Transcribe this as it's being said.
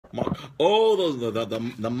Oh, those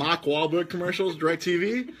the Mark Wahlberg commercials,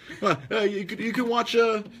 DirecTV. You can watch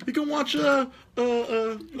what do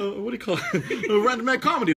you call it? Random Act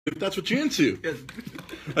Comedy if that's what you're into.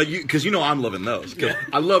 Because I'm loving those. Yeah.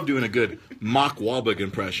 I love doing a good Mark Wahlberg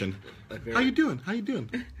impression. How you doing?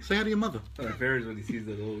 Say hi to your mother. My favorite is when he sees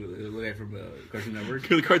the little guy from Cartoon Network.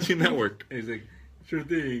 The Cartoon Network. And he's like, sure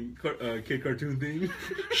thing, kid cartoon thing.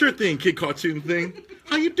 Sure thing, kid cartoon thing.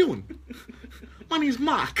 How you doing? My name's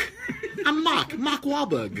Mark. I'm Mark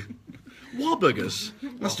Wahlberg. Wahlburgers.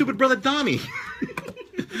 My stupid brother Donnie.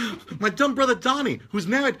 My dumb brother Donnie, who's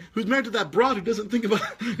married to that broad who doesn't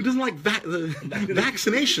like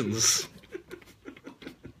vaccinations.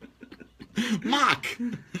 Mark.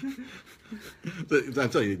 I'm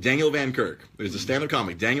telling you, Daniel Van Kirk. There's a stand-up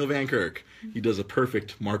comic, Daniel Van Kirk. He does a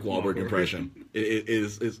perfect Mark Wahlberg impression.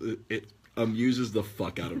 It amuses the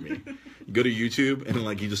fuck out of me. You go to YouTube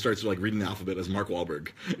and he just starts reading the alphabet as Mark Wahlberg.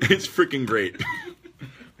 It's freaking great.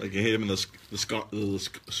 You hit him in the Scar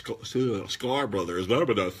brothers.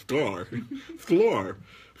 Sklar.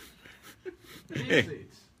 Hey,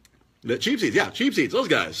 the cheap seats. Yeah, cheap seats. Those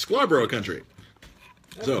guys, Scarborough country.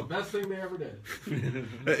 That's the best thing they ever did.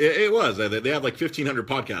 It was. They have 1,500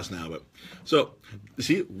 podcasts now. But so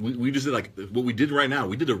see, we just did what we did right now.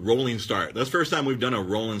 We did a rolling start. That's the first time we've done a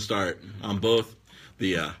rolling start on both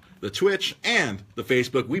the Twitch and the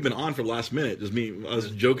Facebook. We've been on for the last minute. Just us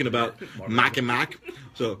joking about Mac and Mac.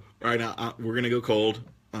 So right now we're gonna go cold,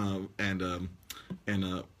 and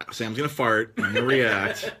Sam's gonna fart. And I'm gonna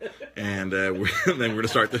react, and then we're gonna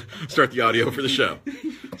start the audio for the show.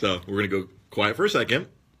 So we're gonna go quiet for a second.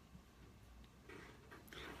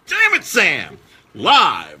 Damn it, Sam!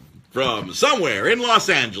 Live from somewhere in Los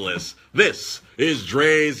Angeles, this is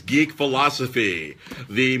Dre's Geek Philosophy,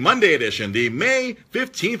 the Monday edition, the May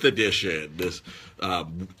 15th edition.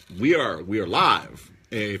 We are live.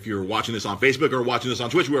 If you're watching this on Facebook or watching this on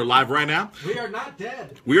Twitch, we are live right now. We are not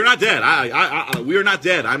dead. We are not dead. We are not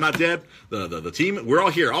dead. I'm not dead. The team, we're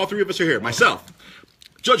all here. All three of us are here. Myself,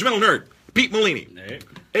 Judgmental Nerd, Pete Molini. Hey.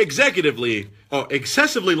 Excessively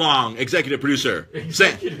long executive producer.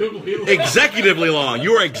 Executively long. Executively long.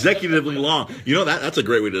 You are executively long. That's a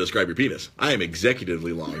great way to describe your penis. I am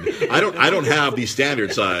executively long. I don't have the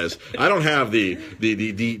standard size. I don't have the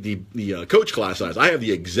coach class size. I have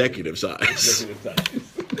the executive size.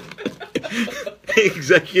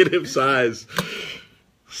 Executive size.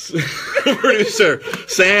 Producer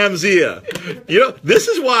Sam Zia. This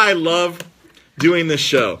is why I love doing this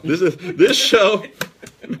show. This show.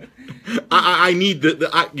 I need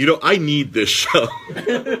I need this show.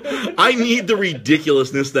 I need the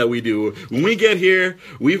ridiculousness that we do. When we get here,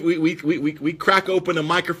 we crack open a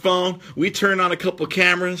microphone, we turn on a couple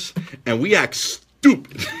cameras, and we act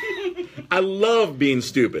stupid. I love being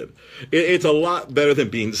stupid. It's a lot better than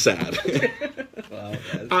being sad. Wow,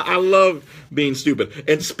 I love being stupid.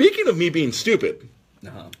 And speaking of me being stupid,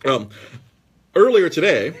 earlier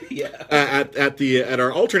today, at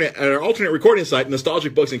our alternate recording site,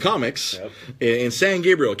 Nostalgic Books and Comics, in San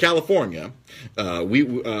Gabriel, California,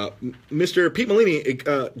 Mr. Pete Molini,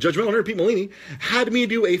 Judgmental Nerd Pete Molini, had me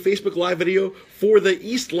do a Facebook Live video for the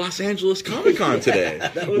East Los Angeles Comic Con today,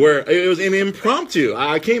 where it was an impromptu.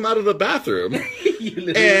 I came out of the bathroom,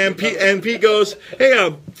 and Pete goes,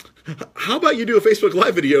 "Hey, how about you do a Facebook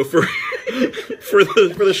Live video for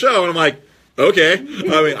the show?" And I'm like, okay. I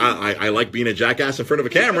mean, I like being a jackass in front of a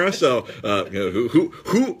camera, so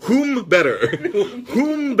whom better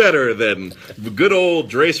than good old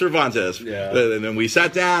Dre Cervantes? Yeah. And then we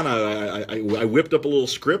sat down. I whipped up a little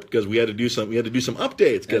script because we had to do some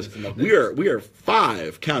updates because we are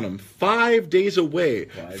 5 days away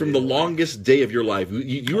from the longest day of your life.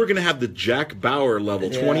 You are going to have the Jack Bauer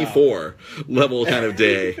level 24 level kind of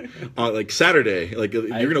day on like Saturday. Like you're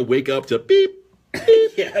going to wake up to beep.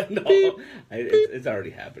 Yeah, no, it's already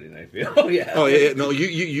happening. I feel. Yeah. Oh yeah, no,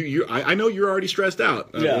 you. I know you're already stressed out.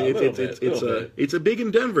 Yeah, it's a big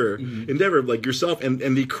endeavor, like yourself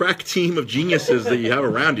and the crack team of geniuses that you have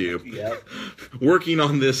around you, working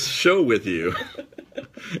on this show with you.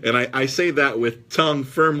 And I say that with tongue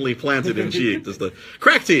firmly planted in cheek. Just the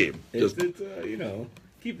crack team.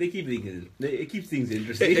 It keeps things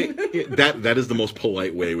interesting. That is the most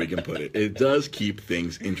polite way we can put it. It does keep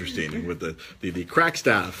things interesting with the crack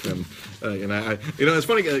staff, and it's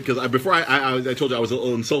funny because before I told you I was a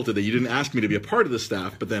little insulted that you didn't ask me to be a part of the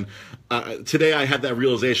staff, but then today I had that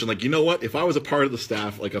realization, like, you know what? If I was a part of the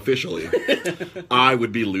staff, like officially, I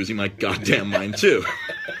would be losing my goddamn mind too.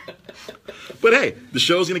 But hey, the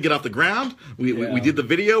show's gonna get off the ground. We did the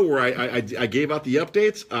video where I gave out the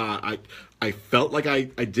updates. I felt like I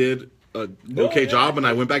did okay job, and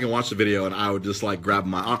I went back and watched the video, and I would just like grab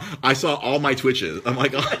my arm. I saw all my twitches. I'm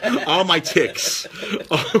like, all my ticks.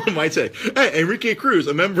 All my ticks. Hey, Enrique Cruz,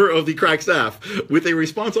 a member of the crack staff, with a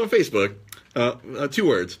response on Facebook. 2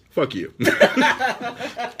 words. Fuck you.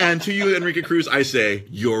 And to you, Enrique Cruz, I say,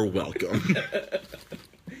 you're welcome.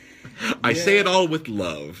 I say it all with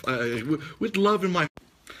love. With love in my...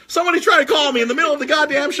 Somebody try to call me in the middle of the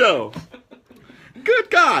goddamn show. Good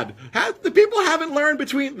God. The people haven't learned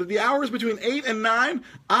between the hours between 8 and 9.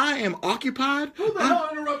 I am occupied. Who the hell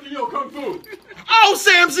interrupted your Kung Fu? Oh,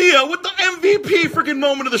 Sam Zia with the MVP freaking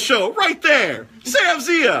moment of the show. Right there. Sam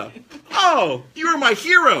Zia. Oh, you are my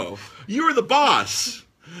hero. You are the boss.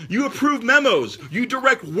 You approve memos. You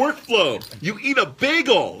direct workflow. You eat a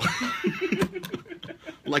bagel.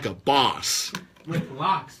 Like a boss. With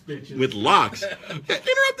locks, bitches. With locks. Interrupting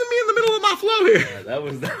me in the middle of my flow here. Yeah, that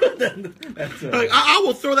was that's Like, I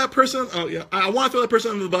will throw that person. Oh yeah, I want to throw that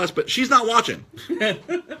person under the bus, but she's not watching.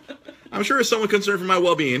 I'm sure there's someone concerned for my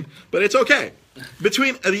well-being, but it's okay.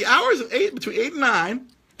 Between the hours of 8, between 8 and 9,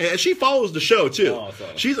 and she follows the show too. Oh, so.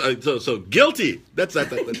 She's so guilty. That's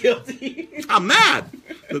guilty. I'm mad.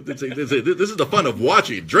 This is the fun of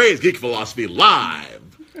watching Dre's Geek Philosophy live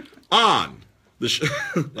on the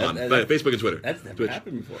on Facebook and Twitter. That's never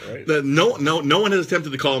happened before, right? No one has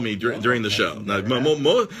attempted to call me during the show.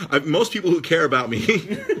 Most people who care about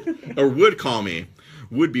me or would call me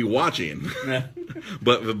would be watching.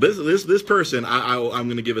 But this person, I'm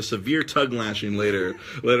going to give a severe tug lashing later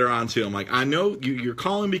on too. I'm like, I know you're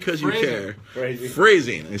calling because you care.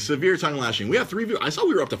 Phrasing, a severe tongue lashing. We have 3 viewers. I saw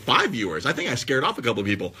we were up to 5 viewers. I think I scared off a couple of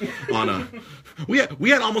people. We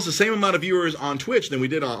had almost the same amount of viewers on Twitch than we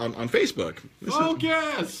did on Facebook.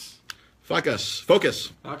 Focus.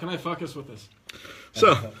 How can I focus with this?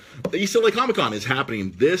 So, the East LA Comic Con is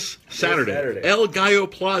happening this Saturday. El Gallo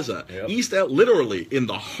Plaza. Yep. Literally in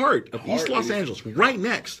the heart of East Los Angeles, right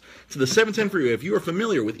next to the 710 freeway. If you are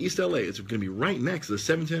familiar with East LA, it's going to be right next to the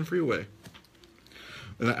 710 freeway.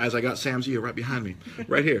 And as I got Sam Zia right behind me,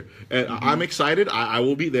 right here. And I'm excited. I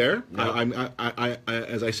will be there. Yep.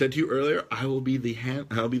 As I said to you earlier, I will be the hand.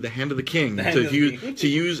 I'll be the hand of the king. To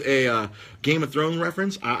use a Game of Thrones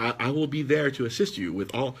reference, I will be there to assist you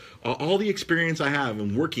with all the experience I have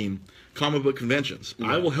in working comic book conventions.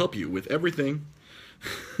 Yeah. I will help you with everything.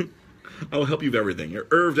 I will help you with everything. You're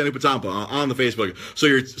Irv Danny Patampa on the Facebook.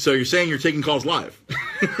 So you're saying you're taking calls live.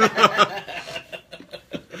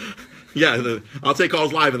 Yeah, I'll take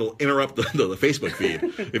calls live and it'll interrupt the Facebook feed.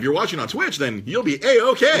 If you're watching on Twitch, then you'll be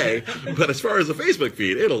A-okay. But as far as the Facebook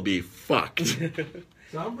feed, it'll be fucked.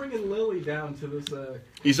 So I'm bringing Lily down to this...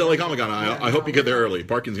 East LA Comic Con. I hope you get there early.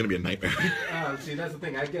 Parking's going to be a nightmare. See, that's the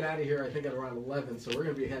thing. I get out of here, I think, at around 11, so we're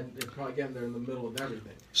going to be probably getting there in the middle of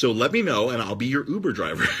everything. So let me know, and I'll be your Uber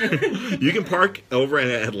driver. You can park over at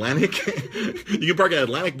Atlantic. You can park at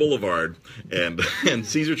Atlantic Boulevard and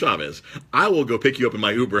Cesar Chavez. I will go pick you up in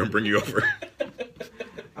my Uber and bring you over.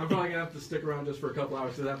 I'm probably going to have to stick around just for a couple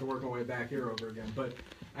hours because I have to work my way back here over again. But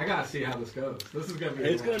I got to see how this goes. This is going to be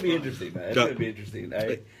It's going to be interesting, man. It's going to be interesting.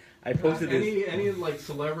 I posted this. Any like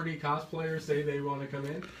celebrity cosplayers say they want to come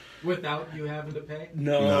in without you having to pay?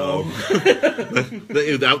 No.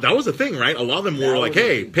 that was the thing, right? A lot of them were like,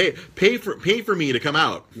 "Hey, pay for me to come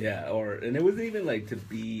out." Yeah, and it wasn't even like to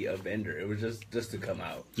be a vendor. It was just to come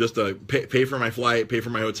out. Just to pay for my flight, pay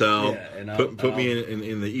for my hotel. Yeah, and put me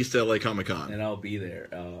in the East LA Comic Con, and I'll be there.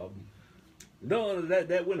 No,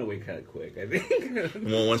 that went away kind of quick, I think.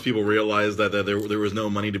 Well, once people realized that there was no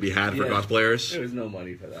money to be had for cosplayers. There was no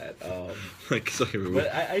money for that.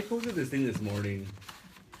 But I posted this thing this morning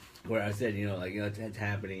where I said, it's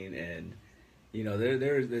happening, and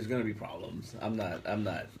there's going to be problems. I'm not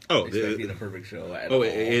expecting a perfect show at all.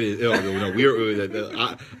 It is.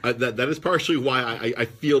 That is partially why I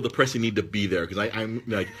feel the pressing need to be there, because I'm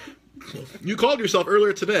like. You called yourself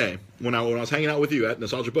earlier today when I was hanging out with you at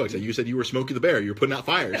Nostalgia Books, and you said you were Smokey the Bear. You were putting out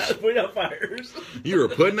fires. Yeah, I was putting out fires. You were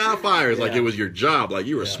putting out fires like it was your job. Like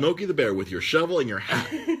you were Smokey the Bear with your shovel and your hat.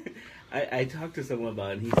 I talked to someone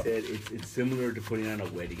about it, and he said it's similar to putting on a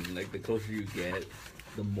wedding. Like the closer you get,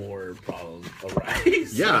 the more problems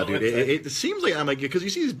arise. Yeah, so dude. It seems like I'm like, because you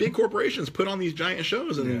see these big corporations put on these giant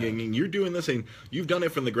shows, and you're doing this, and you've done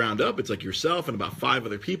it from the ground up. It's like yourself and about 5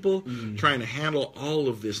 other people trying to handle all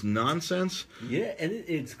of this nonsense. Yeah, and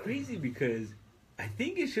it's crazy because I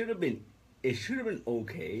think it should have been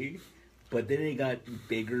okay, but then it got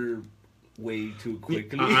bigger way too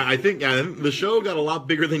quickly. I think the show got a lot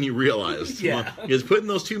bigger than you realized. Yeah, because putting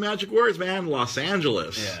those 2 magic words, man, Los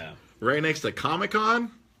Angeles. Yeah. Right next to Comic-Con?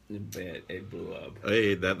 It blew up.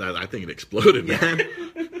 Hey, that I think it exploded, man.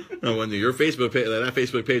 When your Facebook page, that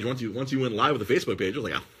Facebook page, once you went live with the Facebook page, it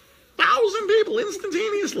was like a 1,000 people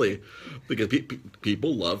instantaneously because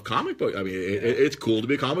people love comic book. I mean, it's cool to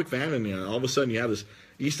be a comic fan, and all of a sudden you have this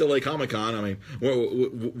East LA Comic Con. I mean,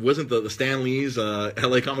 wasn't the Stan Lee's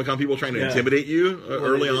LA Comic Con people trying to intimidate you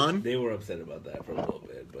early on? They were upset about that for a little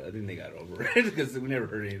bit, but I think they got over it because we never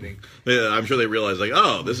heard anything. Yeah, I'm sure they realized, like,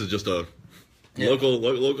 oh, this is just a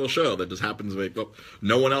local show that just happens to make. Well,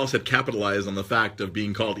 no one else had capitalized on the fact of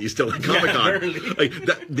being called East LA Comic Con.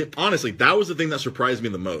 Like, honestly, that was the thing that surprised me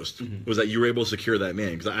the most, was that you were able to secure that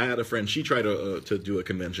name. Because I had a friend, she tried to do a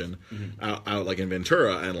convention out like in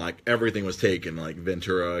Ventura, and like everything was taken, like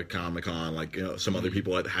Ventura Comic Con, like some other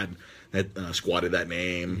people had squatted that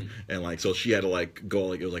name, and like so she had to like go,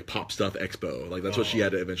 like it was like Pop Stuff Expo, like that's what she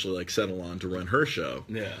had to eventually like settle on to run her show.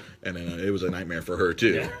 And then it was a nightmare for her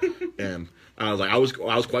too. And I was like, I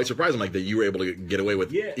was quite surprised. I'm like that you were able to get away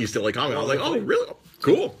with East LA Comic. I was like, oh really?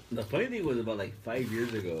 Cool. The funny thing was, about like 5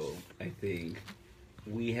 years ago, I think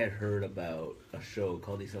we had heard about a show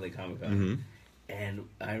called East LA Comic Con, and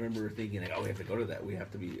I remember thinking like, oh, we have to go to that. We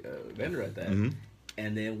have to be a vendor at that.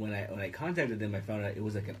 And then when I contacted them, I found out it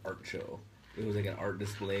was like an art show. It was like an art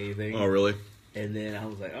display thing. Oh, really? And then I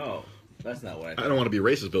was like, oh, that's not what I thought. I don't want to be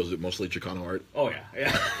racist, but it was mostly Chicano art. Oh,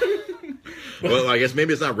 yeah. Well, I guess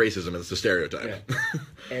maybe it's not racism, it's a stereotype.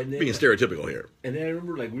 And then, being stereotypical here. And then I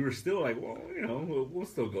remember, like, we were still like, well, we'll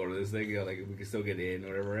still go to this thing. Like, we can still get in or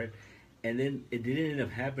whatever, right? And then it didn't end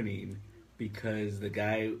up happening because the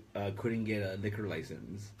guy couldn't get a liquor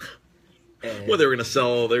license. Well, they were going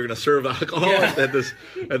to serve alcohol at this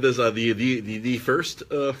the first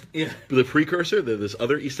the precursor, this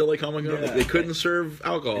other East LA Comic Con. They couldn't serve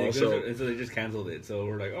alcohol, so they just canceled it. So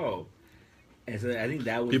we're like, oh, and so I think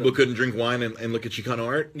that was people couldn't drink wine and look at Chicano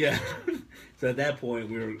art. Yeah. So at that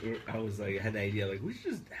point, I was like, I had the idea, like, we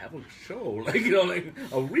should just have a show, like, like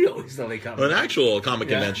a real East LA Comic. An actual comic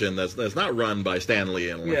convention that's not run by Stan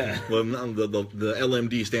Lee and the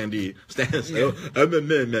LMD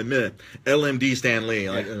LMD Stan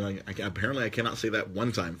Lee. Like, apparently I cannot say that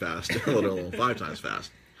one time fast, let alone 5 times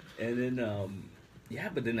fast. And then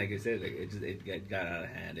but then like I said, like, it got out of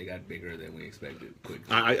hand. It got bigger than we expected quickly.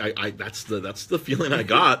 That's the feeling I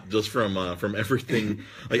got just from everything.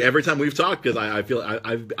 Like every time we've talked, because I feel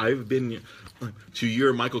I've been to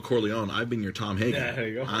your Michael Corleone. I've been your Tom Hagen. Yeah, there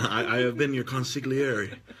you go. I have been your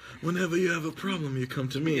consigliere. Whenever you have a problem, you come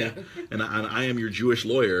to me, and I am your Jewish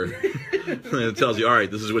lawyer. And it tells you, all right,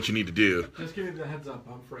 this is what you need to do. Just give me the heads up.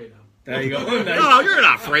 I'm Fredo. There you go. No, you're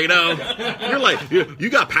not Fredo. You're like you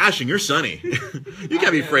got passion. You're Sonny. You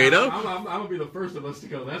can't be Fredo. I'm gonna be the first of us to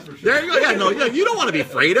go. That's for sure. There you go. You don't want to be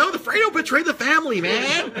Fredo. The Fredo betrayed the family,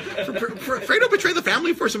 man. Fredo betrayed the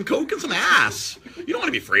family for some coke and some ass. You don't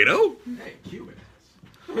want to be Fredo. Hey, Cuban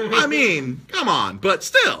ass. I mean, come on, but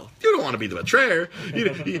still, you don't want to be the betrayer.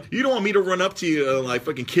 You don't want me to run up to you and like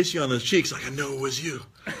fucking kiss you on the cheeks like I know it was you.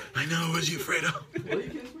 I know it was you, Fredo. Will you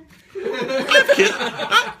kiss me?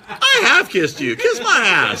 I have kissed you. Kiss my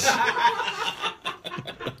ass.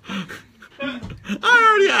 I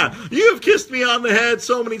already have. You have kissed me on the head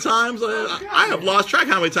so many times. I have lost track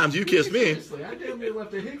how many times you kissed me. Seriously, I damn near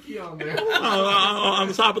left a hickey on there. On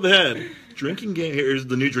the top of the head. Drinking game. Here's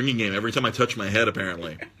the new drinking game. Every time I touch my head,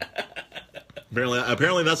 apparently.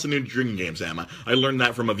 Apparently that's the new drinking game, Sam. I learned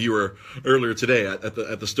that from a viewer earlier today at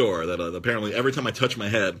the store. That apparently every time I touch my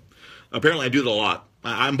head, apparently I do it a lot.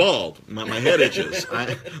 I'm bald. My head itches.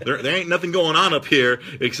 There ain't nothing going on up here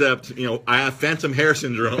except I have phantom hair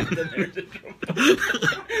syndrome.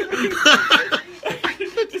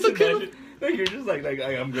 You're just like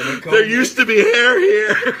I'm gonna come. There used to be hair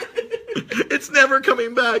here. It's never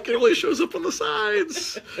coming back. It only shows up on the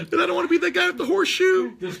sides. And I don't want to be that guy with the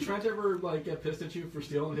horseshoe. Does Trent ever get pissed at you for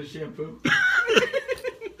stealing his shampoo?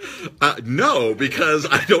 No, because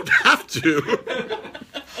I don't have to.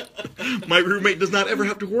 My roommate does not ever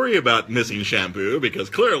have to worry about missing shampoo because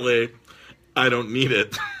clearly I don't need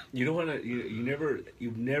it. You don't want to.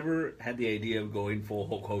 You've never had the idea of going full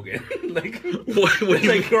Hulk Hogan, what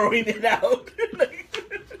growing it out.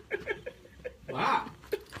 Wow.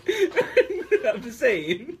 I'm just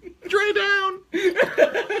saying. Dre down. You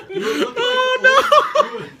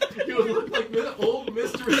would look like the old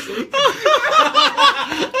Mr. Satan.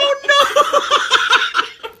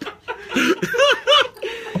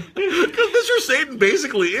 Because Mr. Satan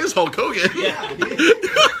basically is Hulk Hogan. Yeah.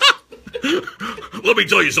 Let me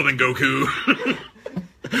tell you something, Goku.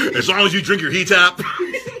 As long as you drink your heat-tap.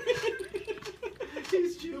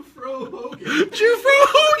 He's Jufro Hogan. Jufro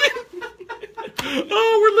Hogan!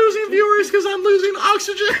 Oh, we're losing viewers because I'm losing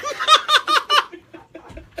oxygen.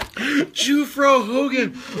 Jufro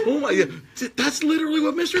Hogan. Oh my God. That's literally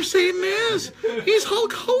what Mr. Satan is. He's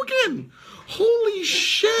Hulk Hogan. Holy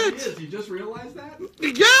shit! He is. You just realized that?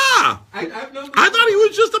 Yeah! I've known I thought he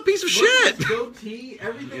was just a piece of shit! His goatee,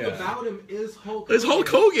 everything about him is Hulk Hogan. It's Hulk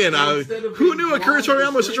Hogan. Who knew Akira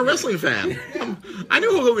Toriyama was such a wrestling fan? Yeah. I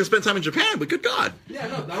knew Hulk Hogan spent time in Japan, but good God. Yeah,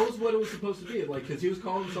 no, that was what it was supposed to be. Like, because he was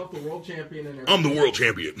calling himself the world champion and I'm the world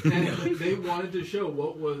champion. And they wanted to show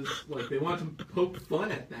what was, like, they wanted to poke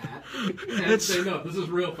fun at that and say, no, this is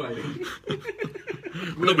real fighting.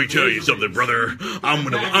 Let me tell you something, brother.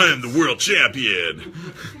 I am the world champion.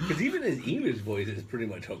 Because even his English voice is pretty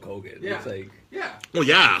much Hulk Hogan. Yeah. It's like... Yeah. Well,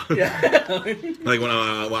 yeah. Yeah. Like when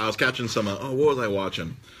I was catching some, what was I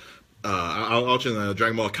watching? I was watching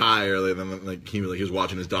Dragon Ball Kai earlier, and like he was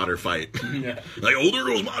watching his daughter fight. Yeah. Like, oh, there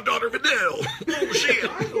goes my daughter Videl. Oh shit!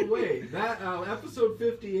 By the way, that episode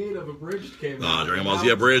 58 of Abridged came out. Dragon Ball Z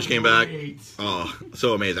Abridged came back. Great. Oh,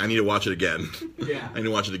 so amazing! I need to watch it again. Yeah. I need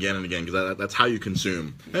to watch it again and again because that's how you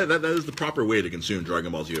consume. That is the proper way to consume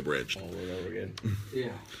Dragon Ball Z Abridged. All over again. Yeah.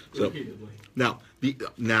 So, Repeatedly. Now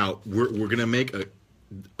we're gonna make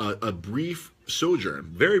a brief sojourn,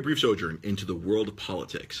 very brief sojourn into the world of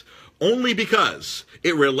politics, only because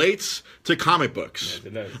it relates to comic books. Yes,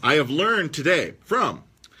 it does. I have learned today from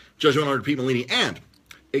Judge Leonard Pete Molini and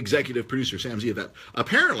executive producer Sam Zia that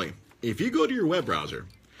apparently, if you go to your web browser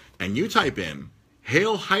and you type in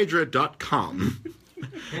hailhydra.com,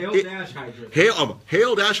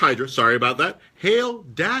 Hail-Hydra, sorry about that,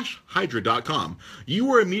 hail-hydra.com,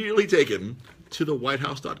 you are immediately taken to the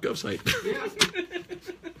whitehouse.gov site. Yeah.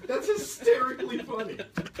 That's hysterically funny.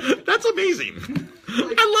 That's amazing.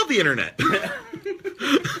 I love the internet. The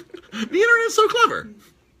internet's so clever.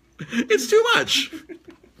 It's too much.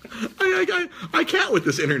 I can't with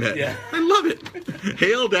this internet. Yeah. I love it.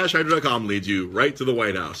 Hail-Hydra.com leads you right to the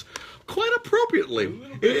White House. Quite appropriately.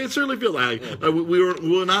 It certainly feels like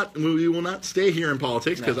we will not stay here in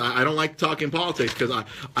politics because I don't like talking politics because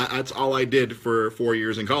that's all I did for 4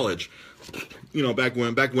 years in college. You know, back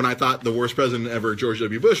when I thought the worst president ever, George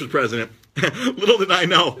W. Bush, was president, little did I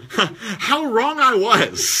know how wrong I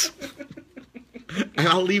was. And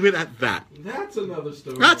I'll leave it at that. That's another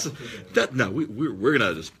story. No, we're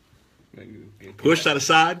gonna just push that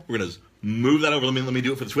aside. We're gonna just move that over. Let me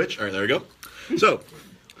do it for the Twitch. All right, there we go. So.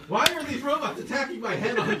 Why are these robots attacking my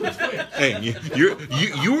head on the Twitch? Hey, you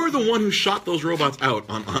are the one who shot those robots out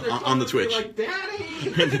on the Twitch. Like,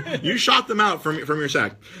 Daddy! You shot them out from your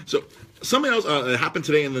sack. So something else happened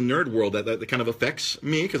today in the nerd world that kind of affects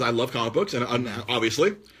me because I love comic books and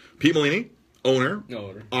obviously Pete Molini, owner,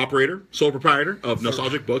 operator, sole proprietor of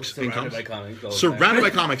Nostalgic Books and Comics. Surrounded by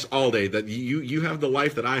comics all day. That you have the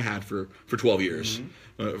life that I had for 12 years. Mm-hmm.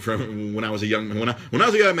 From when I was a young man, when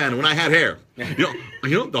I had hair, you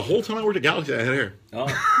know, the whole time I worked at Galaxy, I had hair. Oh.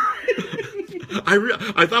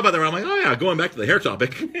 I thought about that. I'm like, oh yeah, going back to the hair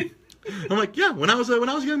topic. I'm like, yeah, when I was a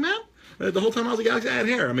young man, the whole time I was at Galaxy, I had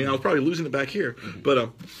hair. I mean, I was probably losing it back here,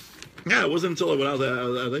 but yeah, it wasn't until when I was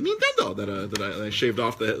at Nintendo that I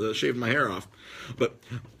shaved my hair off. But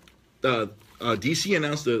DC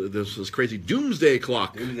announced this crazy Doomsday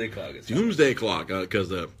Clock. Doomsday Clock,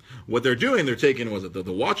 because what they're doing, they're taking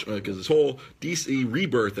the Watchmen, because this whole DC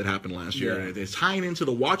rebirth that happened last year, they're tying into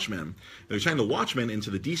the Watchmen. They're tying the Watchmen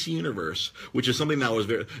into the DC universe, which is something that was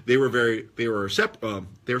they were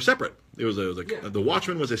separate. The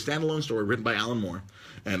Watchmen was a standalone story written by Alan Moore,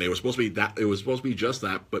 and it was supposed to be that. It was supposed to be just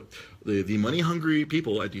that, but the money hungry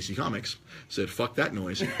people at DC Comics said, "Fuck that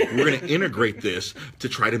noise. We're going to integrate this to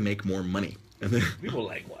try to make more money." And then, people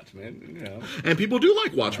like Watchmen, you know. And people do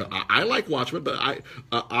like Watchmen. I like Watchmen, but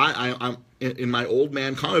I'm in my old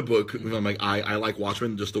man comic book. I'm like I like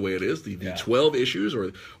Watchmen just the way it is. The 12 issues,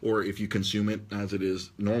 or if you consume it as it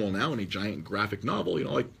is normal now in a giant graphic novel, you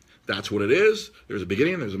know, like that's what it is. There's a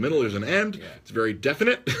beginning, there's a middle, there's an end. Yeah. It's very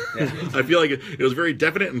definite. Yeah. I feel like it was very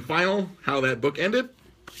definite and final how that book ended.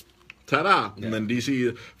 Ta-da! Yeah. And then DC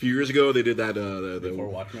a few years ago they did that.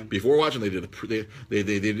 Before Watchmen, they did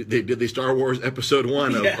the Star Wars Episode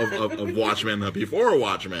 1 of Watchmen before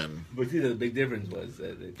Watchmen. But see, the big difference was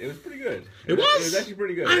that it was pretty good. It was actually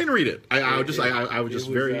pretty good. I didn't read it. I was just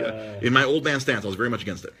very in my old man stance. I was very much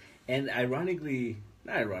against it. And not ironically,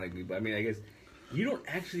 but I mean, I guess you don't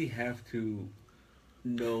actually have to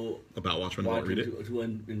know about Watchmen to read it to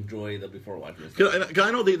enjoy the before Watchmen. Because I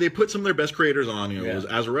know they put some of their best creators on. You know, it was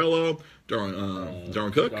Azzarello,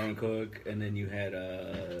 Darwin Cook, and then you had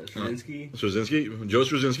Straczynski, Joe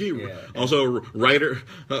Straczynski. Yeah. Also writer.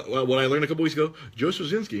 What I learned a couple weeks ago, Joe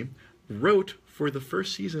Straczynski wrote for the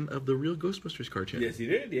first season of the Real Ghostbusters cartoon. Yes, he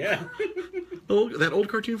did. Yeah. That old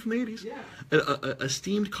cartoon from the 80s. Yeah. A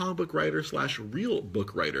esteemed comic book writer / real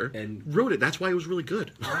book writer and wrote it. That's why it was really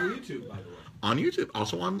good. On YouTube, by the way. On YouTube,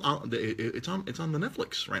 also it's on the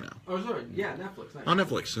Netflix right now. Oh, sorry. Yeah, Netflix. Nice. On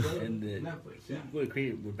Netflix. And Netflix. Yeah. What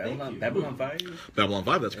created with Babylon 5? Babylon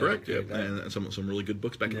 5, that's correct. okay, Yeah, and some really good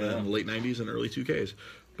books back in the late 90s and early 2Ks.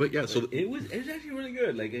 But yeah, so it was actually really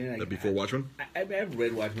good. Like before Watchmen. I've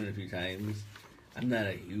read Watchmen a few times. I'm not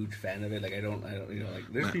a huge fan of it. Like I don't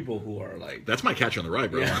like. There's people who are like. That's my Catcher in the Rye,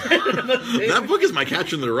 bro. Yeah. That book is my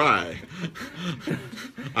Catcher in the Rye.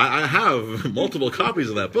 I have multiple copies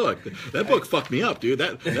of that book. That book fucked me up, dude.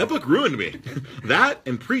 That book ruined me. That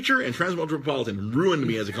and Preacher and Transmetropolitan ruined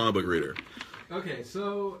me as a comic book reader. Okay,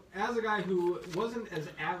 so as a guy who wasn't as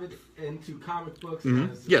avid into comic books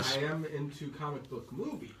as Yes. I am into comic book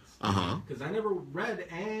movies. Uh-huh. Because I never read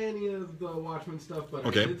any of the Watchmen stuff, but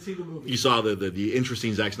Okay. I did see the movie. You saw the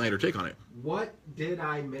interesting Zack Snyder take on it. What did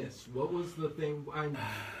I miss? What was the thing?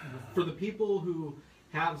 For the people who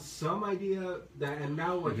have some idea that, and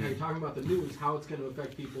now like you're talking about the news, how it's going to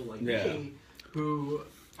affect people like me, who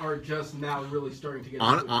are just now really starting to get.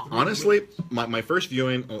 Honestly, my first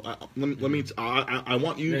viewing. Let me. I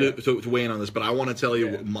want you to weigh in on this, but I want to tell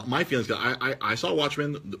you my feelings. I saw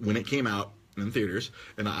Watchmen when it came out in theaters,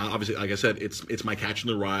 and obviously, like I said, it's my Catch in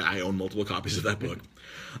the Rye. I own multiple copies of that book.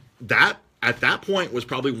 That at that point was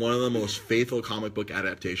probably one of the most faithful comic book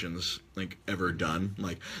adaptations like ever done.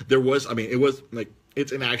 Like there was, I mean, it was like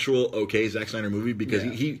it's an actual okay Zack Snyder movie because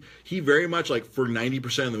he very much like for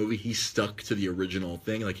 90% of the movie he stuck to the original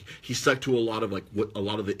thing. Like he stuck to a lot of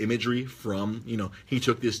the imagery from he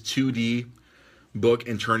took this 2D book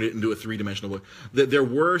and turned it into a 3-dimensional book. There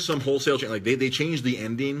were some wholesale change, like they changed the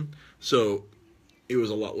ending, so it was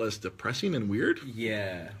a lot less depressing and weird.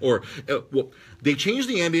 Yeah. Or they changed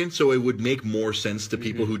the ending so it would make more sense to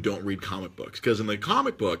people who don't read comic books. Because in the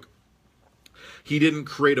comic book, he didn't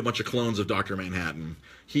create a bunch of clones of Dr. Manhattan.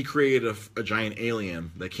 He created a giant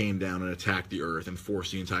alien that came down and attacked the Earth and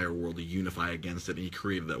forced the entire world to unify against it. And he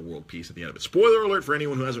created that world peace at the end of it. Spoiler alert for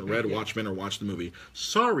anyone who hasn't read Watchmen or watched the movie.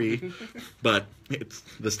 Sorry, but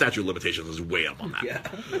the statute of limitations is way up on that. Yeah.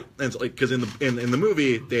 And it's like because in the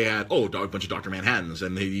movie they had a bunch of Dr. Manhattans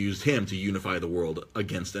and they used him to unify the world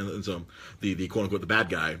against and so the quote unquote the bad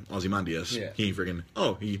guy Ozymandias he friggin'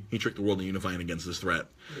 he tricked the world into unifying against this threat.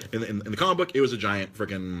 In the comic book it was a giant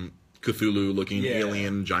friggin' Cthulhu-looking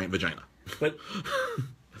alien giant vagina. But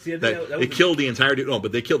see, they killed the entirety. No,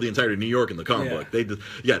 but they killed the entirety of New York in the comic book. They did.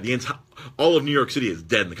 Yeah, all of New York City is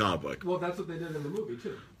dead in the comic book. Well, that's what they did in the movie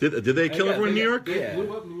too. Did they kill everyone in New York? They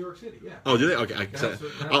blew up New York City. Yeah. Oh, did they? Okay.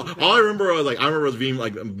 All I remember was being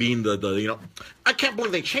the I can't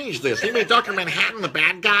believe they changed this. They made Dr. Manhattan the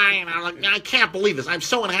bad guy, and I'm like, I can't believe this. I'm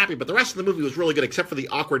so unhappy. But the rest of the movie was really good, except for the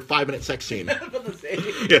awkward 5-minute sex scene. Yeah,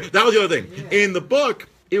 that was the other thing. Yeah. In the book,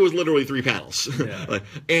 it was literally 3 panels. Yeah.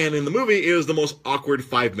 And in the movie, it was the most awkward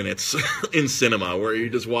 5 minutes in cinema, where you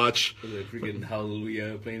just watch... The freaking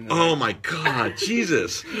Hallelujah playing... Oh my God,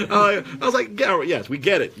 Jesus. I was like, yes, we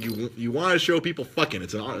get it. You want to show people fucking.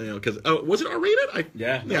 It's an, because... was it R-rated?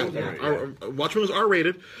 Yeah. Watchmen was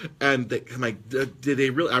R-rated, and did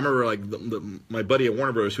they really... I remember, my buddy at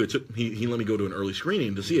Warner Bros., he let me go to an early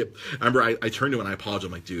screening to see it. I remember I turned to him and I apologized.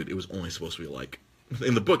 I'm like, dude, it was only supposed to be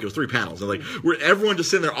in the book, it was 3 panels. And where everyone just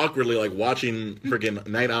sitting there awkwardly, watching freaking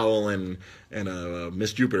Night Owl and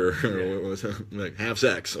Miss Jupiter have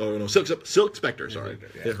sex. Oh no, Silk Spectre. Sorry,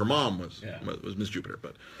 her mom was Miss Jupiter.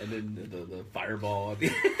 But and then the fireball at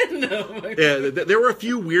the end. There were a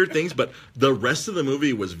few weird things, but the rest of the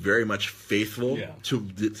movie was very much faithful to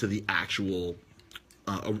the actual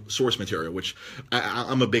source material, which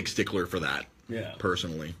I'm a big stickler for that. Yeah,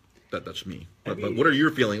 personally. That's me. But what are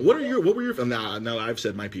your feelings? What were your feelings? Now I've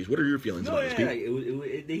said my piece. What are your feelings about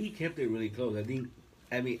this? He kept it really close. I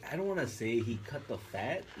don't want to say he cut the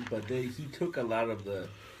fat, but he took a lot of the.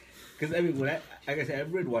 Because like I said,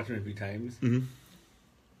 I've read Watchmen a few times. Mm-hmm.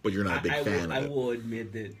 But you're not a big fan of it. I will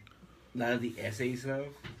admit that a lot of the essay stuff,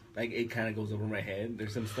 it kind of goes over my head.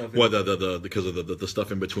 There's some stuff. Because of the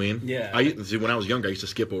stuff in between. Yeah. When I was younger, I used to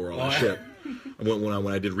skip over all that shit. When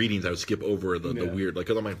I did readings, I would skip over the weird,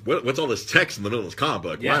 because I'm like, what's all this text in the middle of this comic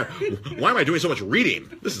book? Yeah. Why am I doing so much reading?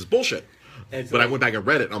 This is bullshit. But I went back and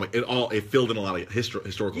read it, and I'm like, it filled in a lot of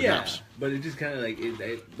historical gaps. But it just kind of I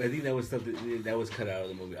think that was stuff that was cut out of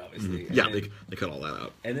the movie, obviously. Mm-hmm. Yeah, they cut all that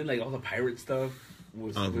out. And then all the pirate stuff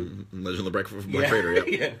was Legend of the Black Freighter.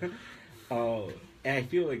 Yeah. Oh, and I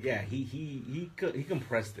feel like he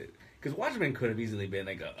compressed it. Because Watchmen could have easily been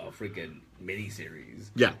a freaking miniseries.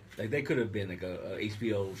 Yeah, they could have been a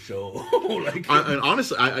HBO show. And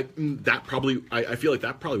honestly, I feel like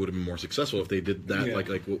that probably would have been more successful if they did that,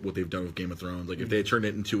 like what they've done with Game of Thrones. If they had turned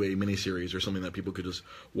it into a miniseries or something that people could just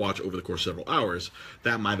watch over the course of several hours,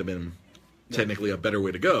 that might have been technically a better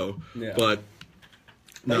way to go. Yeah. But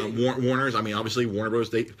no, Warner's, I mean, obviously Warner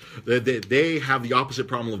Bros. They have the opposite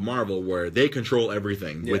problem of Marvel, where they control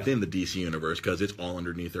everything within the DC universe because it's all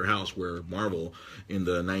underneath their house. Where Marvel in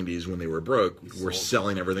the '90s, when they were broke, were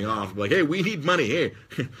selling everything off. Like, hey, we need money. Hey,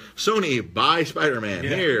 Sony, buy Spider-Man.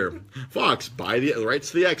 Here, Fox, buy the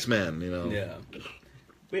rights to the X-Men. You know. Yeah.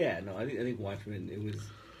 But yeah, no, I think Watchmen. It was.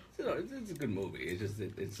 It's a good movie. It's just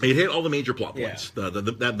it hit all the major plot points. Yeah.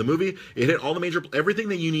 The movie, it hit all the major everything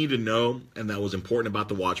that you need to know, and that was important about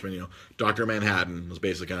the Watchmen. You know, Dr. Manhattan was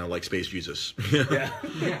basically kind of like Space Jesus. Yeah.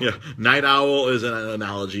 Yeah. Night Owl is an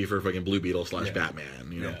analogy for fucking Blue Beetle /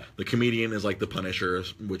 Batman. You know, the comedian is like the Punisher,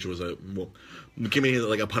 which was the comedian is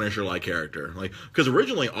like a Punisher-like character. Like, because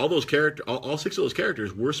originally all those all 6 of those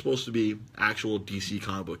characters were supposed to be actual DC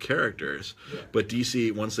comic book characters, but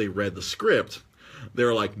DC, once they read the script, they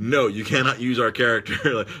were like, no, you cannot use our character.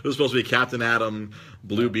 Like, it was supposed to be Captain Atom,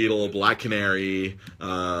 Blue Beetle, Black Canary,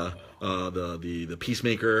 the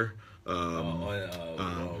Peacemaker.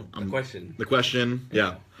 The Question. The Question,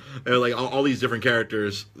 yeah. Like all these different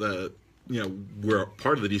characters that were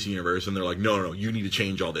part of the DC universe, and they're like, no, you need to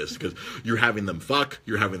change all this because you're having them fuck,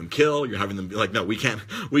 you're having them kill, you're having them be like, no, we can't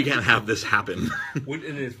have this happen. And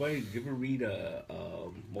it's funny. Did you ever read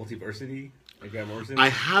Multiversity? I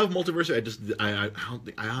have Multiversity.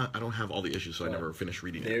 I don't have all the issues, so I never finished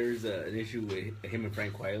reading it. There's an issue with him and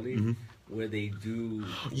Frank Wiley where they do.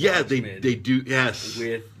 Yeah, they do. Yes,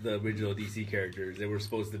 with the original DC characters, they were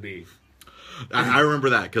supposed to be. I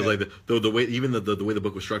remember that because like the way even the way the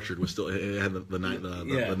book was structured was still it had the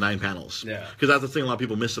 9 panels. Yeah, because that's the thing a lot of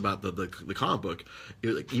people miss about the comic book. It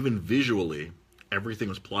was, like, even visually, everything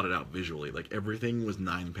was plotted out visually. Like everything was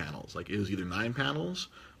 9 panels. Like it was either 9 panels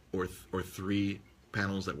or 3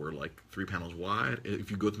 panels that were like 3 panels wide.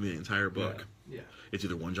 If you go through the entire book, it's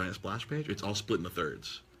either one giant splash page. It's all split into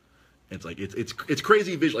thirds. It's like it's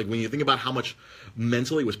crazy visual. Like when you think about how much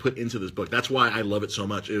mentally was put into this book. That's why I love it so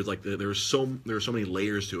much. It was like there were so many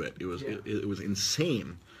layers to it. It was it was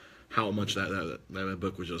insane how much that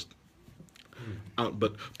book was just.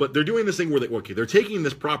 But they're doing this thing where they're taking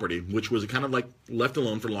this property, which was kind of like left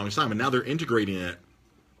alone for the longest time, and now they're integrating it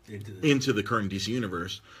into the current DC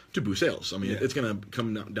universe to boost sales. I mean, it's going to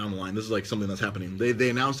come down the line. This is like something that's happening. They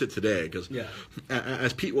announced it today because,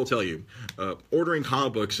 as Pete will tell you, ordering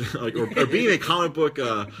comic books or being a comic book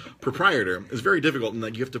proprietor is very difficult, and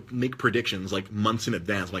like you have to make predictions like months in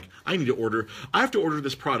advance. Like I have to order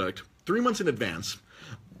this product 3 months in advance.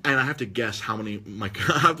 And I have to guess how many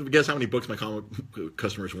books my comic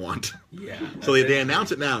customers want. Yeah. So they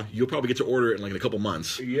announce it now. You'll probably get to order it in a couple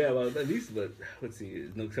months. Yeah, well, at least, let's see,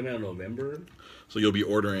 it's coming out in November. So you'll be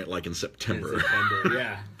ordering it like in September.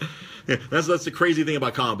 Yeah. Yeah. That's the crazy thing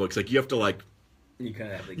about comic books. Like you have to you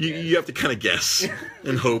kind of have to guess. You have to kind of guess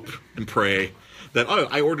and hope and pray that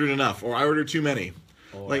I ordered enough or I ordered too many.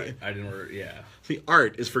 Or I didn't order. Yeah. See,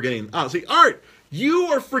 Art is forgetting. Art, you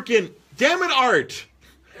are freaking. Damn it, Art.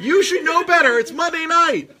 You should know better. It's Monday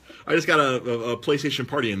night. I just got a PlayStation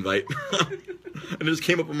party invite. And it just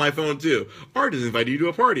came up on my phone, too. Art has invited you to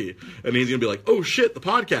a party. And he's going to be like, oh, shit, the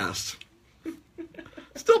podcast.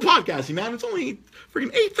 Still podcasting, man. It's only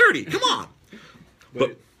freaking 8:30. Come on.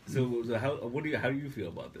 But how do you feel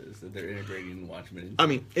about this, that they're integrating Watchmen? I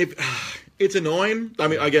mean, it's annoying. I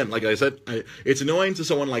mean, again, like I said, it's annoying to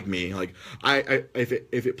someone like me. Like, if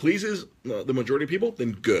it pleases the majority of people,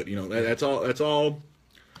 then good. You know, that's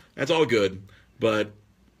all good, but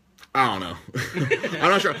I don't know.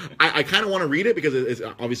 I'm not sure. I kind of want to read it because it's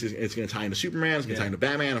obviously it's going to tie into Superman, it's going to tie into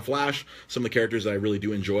Batman and Flash, some of the characters that I really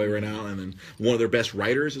do enjoy right now. And then one of their best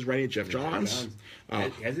writers is writing it, Jeff Johns.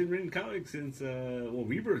 Hasn't written comics since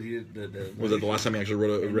Rebirth. Was that the last time he actually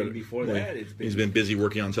wrote it? Before that, he's been busy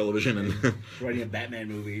working on television and writing a Batman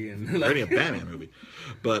movie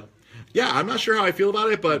But yeah, I'm not sure how I feel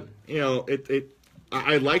about it, but you know,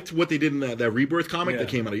 I liked what they did in that Rebirth comic that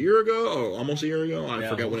came out a year ago, or almost a year ago. I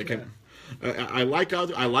forgot when it came. I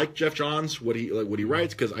like Jeff Johns what he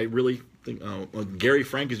writes because I really think Gary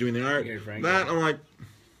Frank is doing the art. I'm like.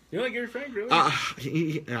 You don't like Gary Frank, really?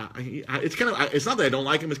 It's not that I don't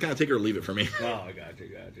like him. It's kind of take it or leave it for me. Oh, I got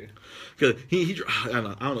you. Because I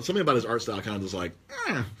don't know. Something about his art style kind of just like,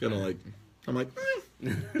 kind of like, I'm like,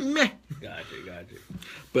 meh. Got you.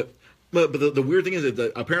 But the weird thing is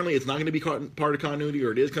that apparently it's not going to be part of continuity,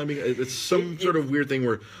 or it is going to be. It's some sort of weird thing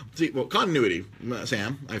where, continuity,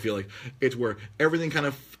 Sam. I feel like it's where everything kind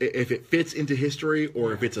of, if it fits into history,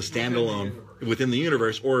 or if it's a standalone within the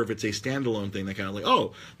universe, or if it's a standalone thing that kind of like,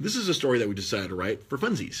 oh, this is a story that we decided to write for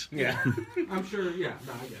funsies. Yeah, I'm sure. Yeah,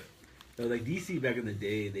 no, I get it. So like DC back in the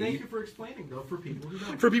day, Thank you for explaining, though, for people who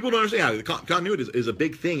don't. For people to understand, the continuity is a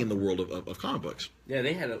big thing in the world of comic books. Yeah,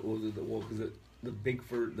 they had because the big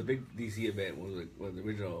DC event was the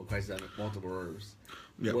original Crisis on Multiple Earths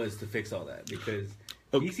was to fix all that, because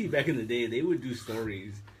DC back in the day, they would do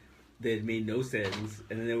stories that made no sense,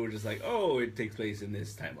 and then they were just like, oh, it takes place in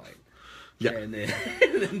this timeline. Yeah. And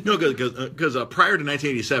then, No, because prior to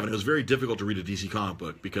 1987, it was very difficult to read a DC comic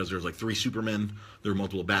book because there was like 3 Supermen, there were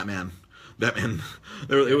multiple Batman.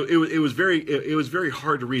 It was very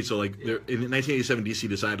hard to read. So like in 1987, DC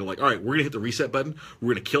decided like, all right, we're gonna hit the reset button.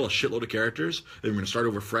 We're gonna kill a shitload of characters, and we're gonna start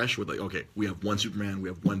over fresh with like, okay, we have one Superman, we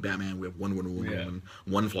have one Batman, we have one Wonder Woman,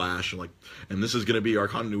 one Flash, and this is gonna be our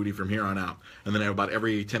continuity from here on out. And then about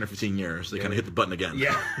every 10 or 15 years, they kind of hit the button again.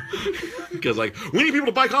 Yeah. Because like, we need people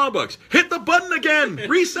to buy comic books. Hit the button again.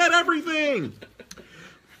 Reset everything.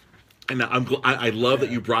 And I love that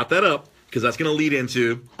you brought that up, because that's going to lead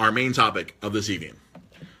into our main topic of this evening.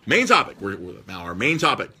 Main topic. We're now our main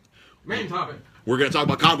topic. Main topic. We're going to talk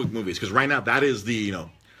about comic book movies, because right now that is the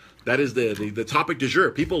the topic du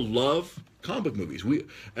jour. People love comic book movies. We,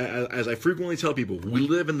 as I frequently tell people, we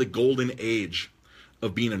live in the golden age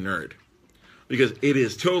of being a nerd, because it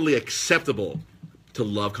is totally acceptable to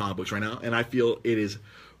love comic books right now, and I feel it's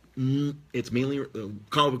mainly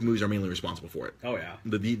comic book movies are mainly responsible for it. Oh yeah.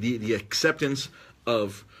 The acceptance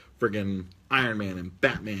of friggin' Iron Man and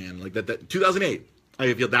Batman, like that 2008.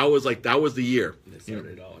 I feel that was the year. They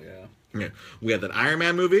started it all, yeah. Yeah, we had that Iron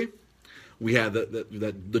Man movie. We had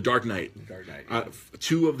the Dark Knight. The Dark Knight.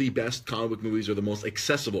 2 of the best comic book movies, or the most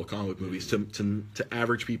accessible comic book movies to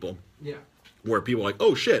average people. Yeah. Where people are like,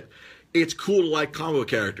 oh shit, it's cool to like comic book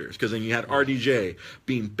characters. Because then you had RDJ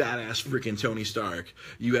being badass freaking Tony Stark.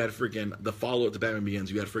 You had freaking the follow-up to Batman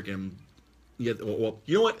Begins. You had freaking... Yeah, well,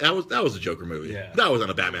 you know what? That was a Joker movie. Yeah. That was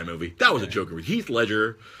not a Batman movie. That was a Joker movie. Heath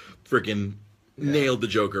Ledger freaking nailed the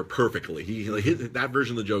Joker perfectly. That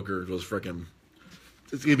version of the Joker was freaking...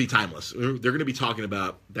 It's going to be timeless. They're going to be talking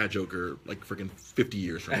about that Joker like freaking 50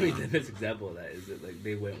 years from now. I mean, the best example of that is that like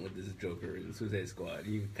they went with this Joker in Suicide Squad.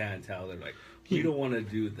 You can kind of tell they're like, you don't want to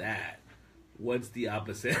do that. What's the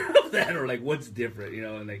opposite of that, or like what's different, you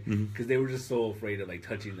know? And like, because they were just so afraid of like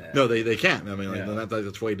touching that. No, they can't. I mean, like,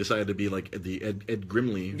 that's why he decided to be like the Ed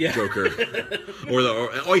Grimley Joker,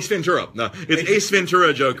 or Ace Ventura. No, it's Ace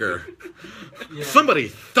Ventura Joker. Yeah. Somebody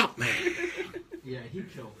stop me. Yeah, he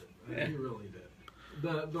killed it. He really did.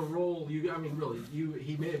 The role,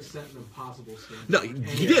 he may have set an impossible standard. No,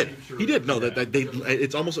 he did. He did. No, that they.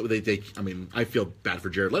 It's almost they. I mean, I feel bad for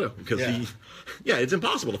Jared Leto because it's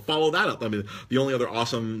impossible to follow that up. I mean, the only other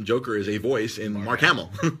awesome Joker is a voice in Mark Hamill.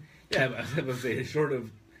 Yeah, I was gonna say, short of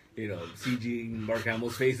CGing Mark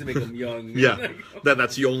Hamill's face to make him young. Yeah,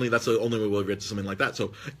 that's the only way we'll get to something like that.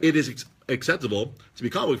 So it is acceptable to be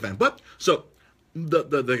a comic book fan. But so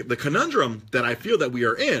the conundrum that I feel that we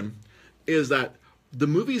are in is that the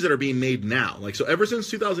movies that are being made now, like, so ever since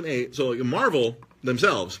 2008, so like Marvel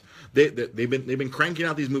themselves, they've been cranking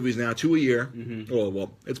out these movies now 2 a year. Mm-hmm.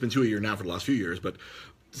 Well, it's been 2 a year now for the last few years, but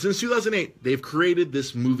since 2008, they've created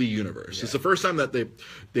this movie universe. Yeah. It's the first time that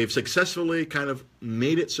they've successfully kind of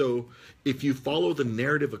made it so if you follow the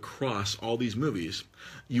narrative across all these movies,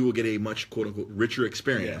 you will get a much quote unquote richer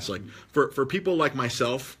experience. Yeah. Like for people like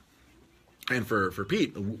myself and for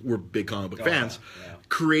Pete, we're big comic book fans. Yeah.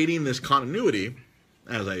 Creating this continuity.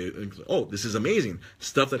 This is amazing.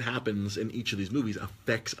 Stuff that happens in each of these movies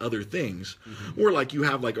affects other things. Mm-hmm. Or like you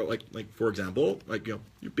have like for example,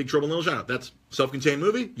 Big Trouble in Little China. That's self-contained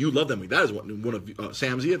movie. You love that movie. That is one of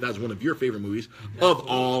Sam Zia. That's one of your favorite movies of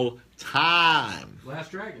all time.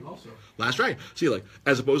 Last Dragon also. Last Dragon. See, like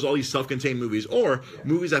as opposed to all these self-contained movies or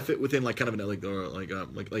movies that fit within like kind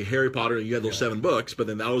of like Harry Potter. You had those 7 books, but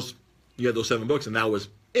then you had those 7 books, and that was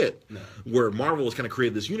it. No. Where Marvel has kind of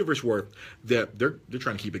created this universe where they're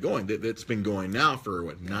trying to keep it going. It's been going now for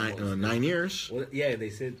what 9 years. Well, yeah, they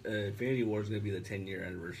said Infinity War is going to be the 10-year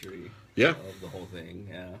anniversary. Yeah. Of the whole thing.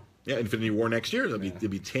 Yeah. Yeah, Infinity War next year. It'll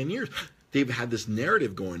be 10 years. They've had this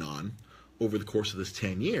narrative going on over the course of this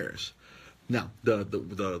 10 years. Now,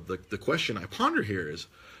 the question I ponder here is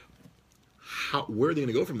where are they going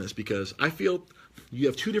to go from this? Because I feel you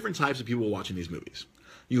have 2 different types of people watching these movies.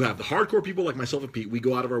 You have the hardcore people like myself and Pete. We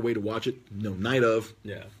go out of our way to watch it, night of,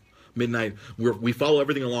 midnight. We follow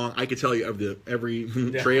everything along. I could tell you every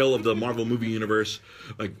trail of the Marvel movie universe,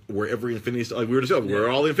 like where every Infinity Stone, like we were just where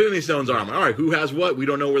all the Infinity Stones are. I'm like, all right, who has what? We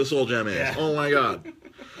don't know where the Soul Gem is. Yeah. Oh my god!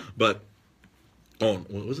 But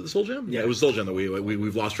was it the Soul Gem? Yeah, it was Soul Gem that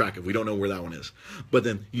we've lost track of. We don't know where that one is. But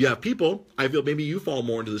then you have people. I feel maybe you fall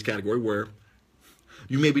more into this category where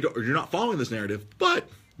you're not following this narrative, but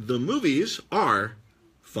the movies are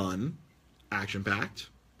fun, action-packed,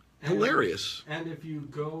 hilarious. And if you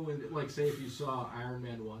go and, like, say if you saw Iron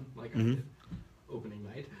Man 1, like I did, opening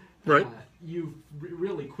night, right, you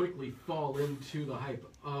really quickly fall into the hype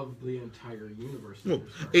of the entire universe. Well,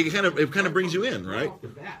 it kind of brings you in, right? Off the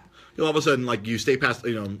bat. All of a sudden, like, you stay past,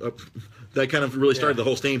 that kind of really started the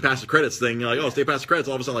whole staying past the credits thing. You're like, oh, stay past the credits.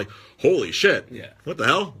 All of a sudden, like, holy shit. Yeah. What the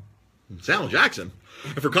hell? Samuel Jackson.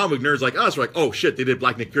 And for comic book nerds like us, we're like, oh shit, they did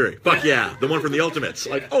Black Nick Fury. Fuck yeah, the one from the Ultimates.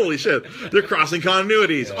 Like, holy shit, they're crossing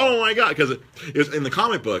continuities. Yeah. Oh my god, because it was in the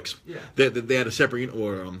comic books. Yeah. They had a separate,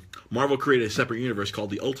 Marvel created a separate universe called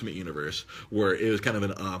the Ultimate Universe, where it was kind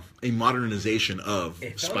of a modernization of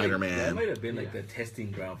Spider-Man. That might have been like the testing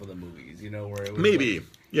ground for the movies, where it was maybe. Like,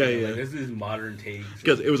 yeah. Like, this is modern takes.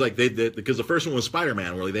 Because it was like because the first one was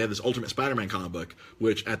Spider-Man, where they had this Ultimate Spider-Man comic book,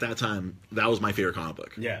 which at that time that was my favorite comic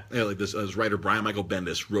book. Yeah, like this writer Brian Michael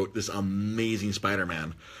Bendis wrote this amazing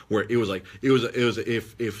Spider-Man, where it was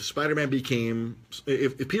if Spider-Man became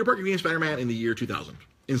if Peter Parker became Spider-Man in the year 2000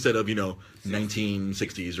 instead of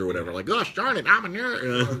 1960s or whatever. Like, gosh darn it, I'm a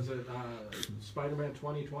nerd. Was it Spider-Man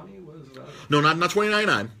 2020? No, not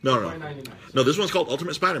 2099. No. 2099. No, this one's called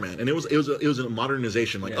Ultimate Spider-Man, and it was a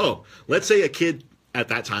modernization. Like, let's say a kid at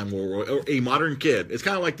that time, or a modern kid. It's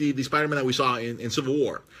kind of like the Spider-Man that we saw in Civil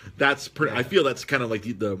War. That's I feel that's kind of like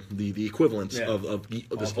the equivalence of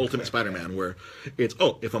this Ultimate Spider-Man, where it's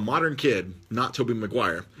if a modern kid, not Tobey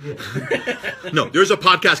Maguire. Yeah. No, there's a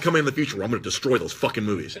podcast coming in the future where I'm going to destroy those fucking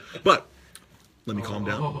movies, but. Let me calm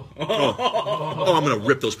down. I'm going to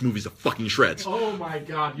rip those movies to fucking shreds. Oh my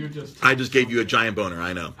god, I just gave you a giant boner,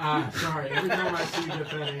 I know. Sorry, every time I see you get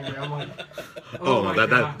that angry, I'm like,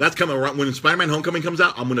 that's coming around. When Spider-Man Homecoming comes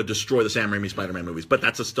out, I'm going to destroy the Sam Raimi Spider-Man movies. But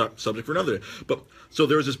that's a subject for another day. But so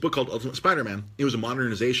there was this book called Ultimate Spider-Man. It was a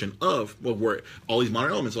modernization of where all these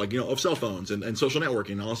modern elements, like, of cell phones and social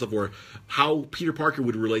networking and all that stuff, where how Peter Parker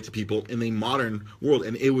would relate to people in a modern world.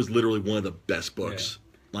 And it was literally one of the best books. Yeah.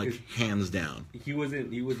 Like, hands down. He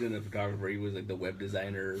wasn't a photographer. He was like the web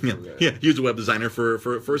designer. He was a web designer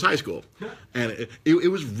for his high school, and it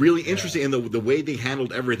was really interesting. And the way they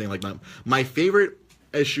handled everything. Like my favorite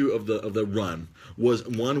issue of the run was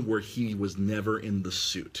one where he was never in the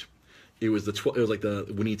suit. It was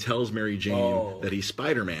when he tells Mary Jane that he's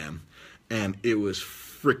Spider-Man, and it was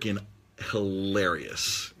freaking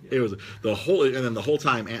hilarious. Yeah. It was and then the whole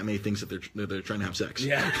time Aunt May thinks that they're trying to have sex.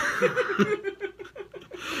 Yeah.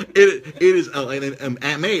 It is, and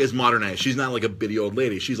Aunt May is modernized. She's not like a bitty old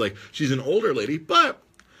lady. She's an older lady, but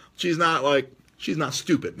she's not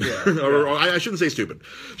stupid. Yeah, or I shouldn't say stupid.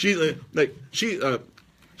 She's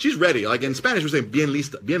ready. Like in Spanish, we say bien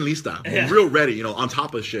lista, real ready. On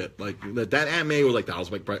top of shit. Like that Aunt May was that was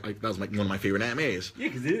one of my favorite Aunt Mays. Yeah,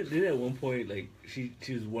 because did at one point she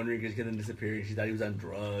was wondering because he couldn't disappear, and she thought he was on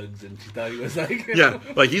drugs, and she thought he was like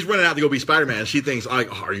like he's running out to go be Spider-Man. She thinks,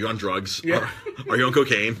 are you on drugs? Yeah. Are you on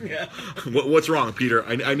cocaine? Yeah. What's wrong, Peter?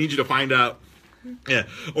 I need you to find out. Yeah,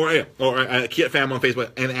 or a kid fam on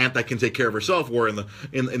Facebook, an aunt that can take care of herself. Where in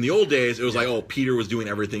the old days, it was like, Peter was doing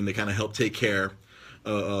everything to kind of help take care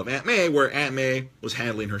of Aunt May, where Aunt May was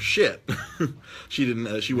handling her shit.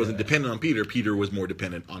 She wasn't dependent on Peter. Peter was more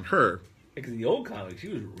dependent on her. Because in the old comic, she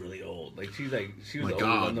was really old. Like she was old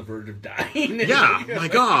on the verge of dying. Yeah, my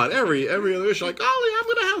God. Every other issue, like, I'm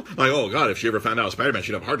gonna have. Like, oh God, if she ever found out Spider-Man,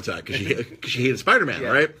 she'd have a heart attack because she hated Spider-Man,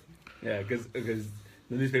 right? Yeah, because the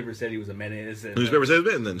newspaper said he was a menace. And the newspaper said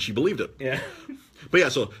it, and then she believed it. Yeah. But yeah,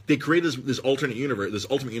 so they created this alternate universe, this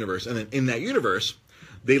Ultimate Universe, and then in that universe,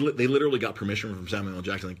 they literally got permission from Samuel L.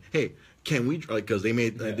 Jackson, like, hey, can we? Because they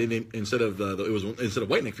made instead of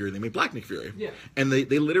White Nick Fury, they made Black Nick Fury. Yeah. And they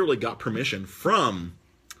literally got permission from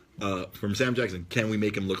Sam Jackson. Can we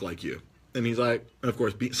make him look like you? And he's like, and of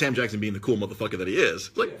course, Sam Jackson being the cool motherfucker that he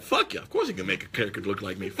is, like, fuck yeah, of course he can make a character look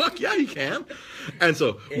like me. Fuck yeah, he can. And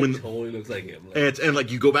so it totally looks like him. And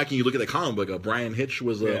you go back and you look at the comic book. Brian Hitch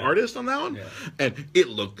was the artist on that one, and it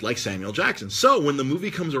looked like Samuel Jackson. So when the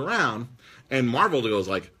movie comes around, and Marvel goes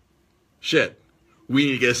like, shit, we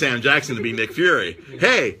need to get Sam Jackson to be Nick Fury.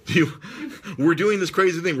 Hey, we're doing this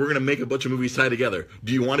crazy thing. We're going to make a bunch of movies tied together.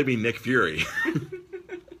 Do you want to be Nick Fury?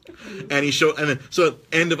 So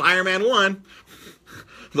end of Iron Man 1,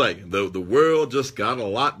 like, the world just got a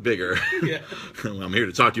lot bigger. Yeah. I'm here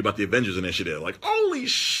to talk to you about the Avengers Initiative. Like, holy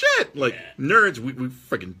shit! Like, nerds, we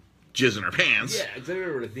freaking jizz in our pants. Yeah, because I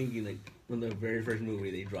remember thinking, like, when the very first movie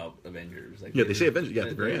they dropped Avengers. Like, they say Avengers, at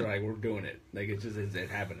the very end. Like, we're doing it. Like, it's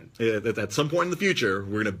happening. Yeah, at some point in the future,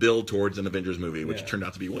 we're going to build towards an Avengers movie, which turned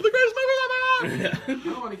out to be one of the greatest movies ever. I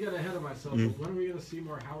don't want to get ahead of myself, but when are we going to see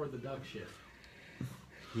more Howard the Duck shit?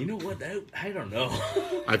 You know what? I don't know.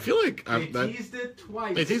 I feel like They teased it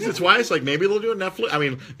twice. They teased it twice. Like maybe they'll do a Netflix. I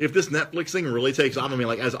mean, if this Netflix thing really takes off, I mean,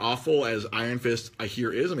 like as awful as Iron Fist I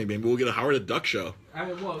hear is, I mean, maybe we'll get a Howard the Duck show,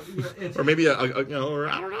 or maybe a or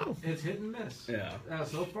I don't know. It's hit and miss. Yeah.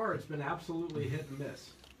 So far, it's been absolutely hit and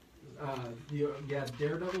miss. You had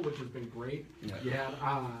Daredevil, which has been great. Yeah. You had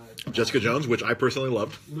Jessica Jones, which I personally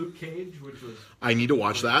loved. Luke Cage, which was. I need to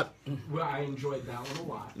watch that. Well, I enjoyed that one a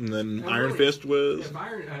lot. And then Iron Fist was If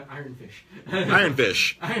Iron Fish. Iron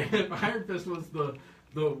Fish. If Iron Fist was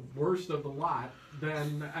the worst of the lot,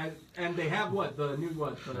 then and they have the new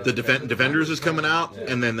The Defenders is coming out,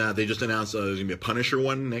 Yeah. and then they just announced there's gonna be a Punisher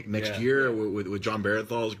one next year with John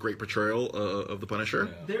Barenthal's great portrayal of the Punisher.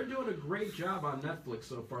 Yeah. They're doing a great job on Netflix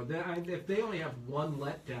so far. If they only have one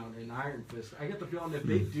letdown in Iron Fist, I get the feeling if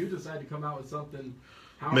they do decide to come out with something.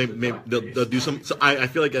 Maybe they'll do some. So I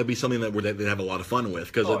feel like that'd be something that they have a lot of fun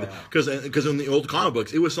with because in the old comic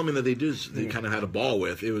books it was something that they kind of had a ball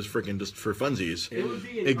with. It was freaking just for funsies,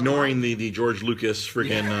 ignoring the George Lucas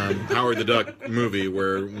freaking Howard the Duck movie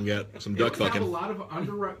where we got some duck fucking. Have a lot of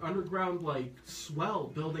underground like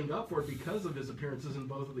swell building up for it because of his appearances in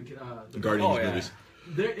both of the Guardians movies.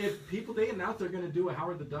 They announced they're going to do a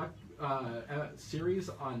Howard the Duck series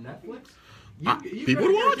on Netflix. People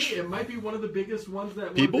would watch. It might be one of the biggest ones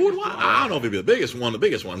that people would watch. I don't know if it'd be one of the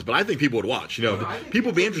biggest ones, but I think people would watch. People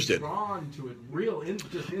would be interested. Drawn to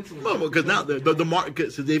it, just instantly. No, because now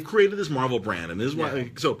so they've created this Marvel brand, and this is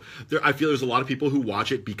why. So I feel there's a lot of people who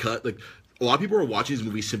watch it because a lot of people are watching these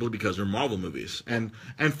movies simply because they're Marvel movies, and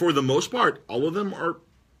for the most part, all of them are.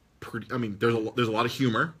 I mean, there's a lot of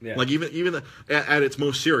humor. Yeah. Like even at its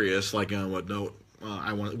most serious, like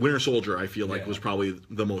Winter Soldier, I feel like was probably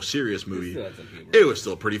the most serious movie. It was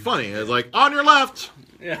still pretty funny. It was like, on your left,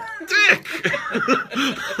 dick!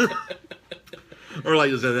 Or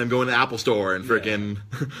like them going to the Apple Store and freaking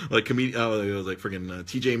it was like freaking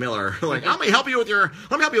T.J. Miller. Like, let me help you with your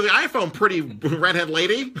iPhone, pretty redhead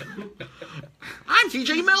lady. I'm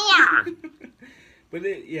T.J. Miller. But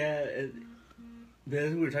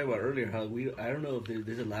as we were talking about earlier, how I don't know if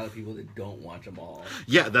there's a lot of people that don't watch them all.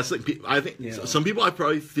 Yeah, that's like I think some people I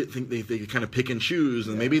probably think they kind of pick and choose,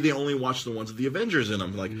 and maybe they only watch the ones with the Avengers in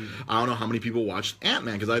them. Like I don't know how many people watched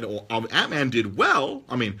Ant-Man because Ant-Man did well.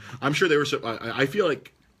 I mean, I'm sure they were. I feel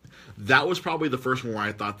like that was probably the first one where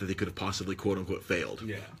I thought that they could have possibly quote unquote failed.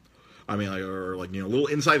 Yeah. I mean, a little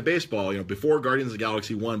inside baseball. Before Guardians of the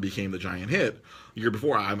Galaxy 1 became the giant hit, the year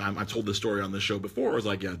before, I told this story on this show before. It was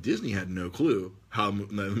like, Disney had no clue how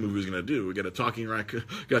the movie was going to do. We got a talking raccoon,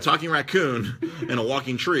 and a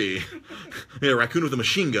walking tree. A raccoon with a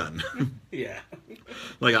machine gun. Yeah.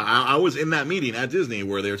 Like I was in that meeting at Disney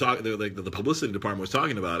where they were talking. The publicity department was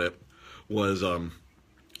talking about it. Was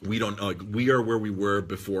we are where we were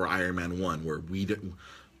before Iron Man 1, where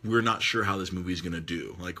we're not sure how this movie is going to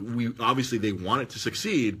do. Like obviously they want it to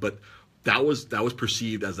succeed, but that was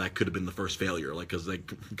perceived as that could have been the first failure. Like because they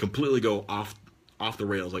completely go off the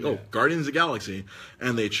rails. Like Guardians of the Galaxy,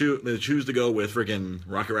 and they choose to go with freaking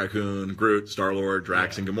Rocket Raccoon, Groot, Star-Lord,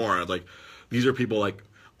 Drax, and Gamora. Like these are people like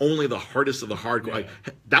only the hardest of the hardcore.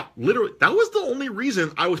 Yeah. That was the only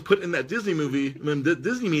reason I was put in that Disney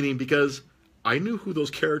meeting because I knew who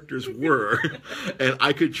those characters were, and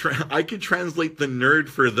I could translate the nerd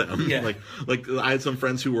for them. Yeah. Like I had some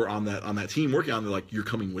friends who were on that team working on. They're like, "You're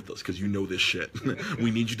coming with us because you know this shit.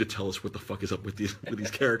 We need you to tell us what the fuck is up with these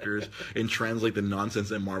characters and translate the nonsense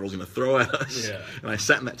that Marvel's gonna throw at us." Yeah. And I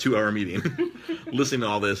sat in that 2-hour meeting, listening to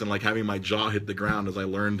all this and like having my jaw hit the ground as I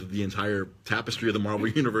learned the entire tapestry of the Marvel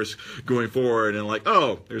universe going forward. And like,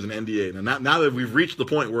 oh, there's an NDA. And now that we've reached the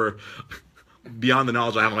point where beyond the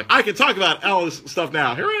knowledge I have, I'm like, I can talk about all this stuff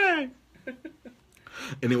now. Hooray!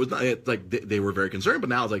 And it was not like they were very concerned,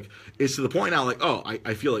 but now it's to the point now, like, oh,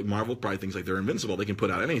 I feel like Marvel probably thinks like they're invincible. They can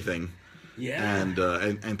put out anything. Yeah.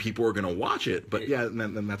 And people are gonna watch it. But yeah, and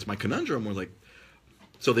then that's my conundrum was like,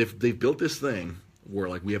 so they've built this thing where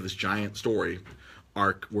like we have this giant story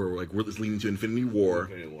arc where like we're leading to Infinity War,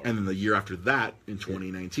 and then the year after that in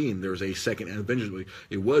 2019 there was a second Avengers movie.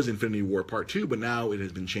 It was Infinity War Part 2, but now it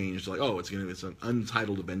has been changed to like, oh, it's an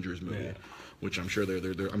untitled Avengers movie, which I'm sure they're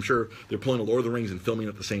pulling a Lord of the Rings and filming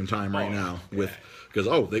at the same time right now because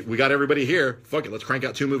we got everybody here. Fuck it, let's crank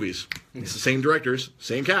out 2 movies. It's the same directors,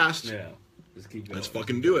 same cast. Yeah. Just keep going. Let's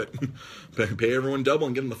fucking do it. Pay everyone double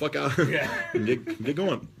and get them the fuck out and get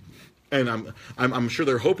going. And I'm sure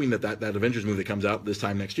they're hoping that Avengers movie comes out this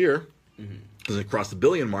time next year because it crossed the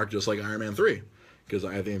billion mark just like Iron Man 3. Because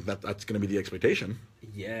I think that's going to be the expectation.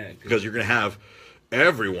 Yeah. Because you're going to have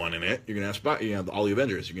everyone in it. You're gonna have all the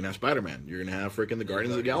Avengers. You're gonna have Spider-Man. You're gonna have freaking the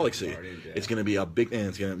Guardians of the Galaxy. Yeah. It's gonna be a big,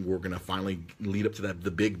 and we're gonna finally lead up to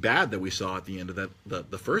the big bad that we saw at the end of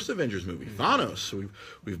the first Avengers movie, Thanos. So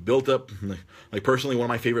we've built up, like personally, one of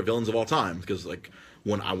my favorite villains of all time, because like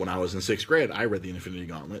when I was in 6th grade, I read the Infinity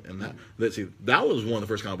Gauntlet, and that was one of the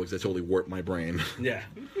first comic books that totally warped my brain. Yeah.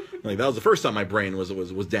 Like that was the first time my brain was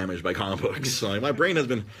damaged by comic books. So like, my brain has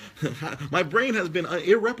been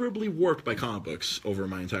irreparably warped by comic books over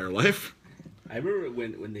my entire life. I remember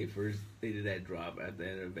when they did that drop at the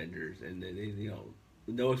end of Avengers, and then they,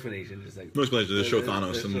 no explanation, just like no explanation. Just show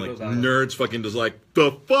Thanos, and like Thanos. nerds fucking just like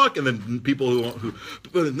the fuck, and then people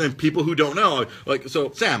who don't know, like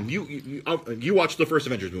so. Sam, you watched the first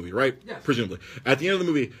Avengers movie, right? Yes. Presumably, at the end of the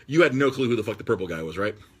movie, you had no clue who the fuck the purple guy was,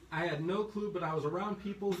 right? I had no clue, but I was around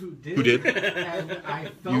people who did. Who did? And I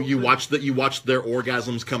felt You watched their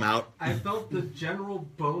orgasms come out. I felt the general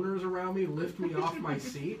boners around me lift me off my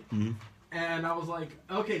seat, and I was like,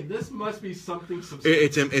 "Okay, this must be something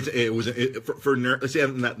substantial." For nerds,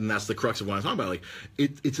 and that's the crux of what I'm talking about. Like,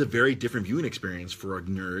 it's a very different viewing experience for a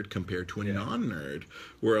nerd compared to a non-nerd.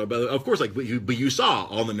 Where, of course, like, but you saw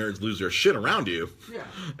all the nerds lose their shit around you. Yeah,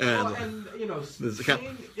 and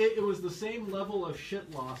it was the same level of shit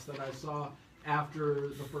loss that I saw after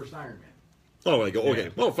the first Iron Man. Oh, like,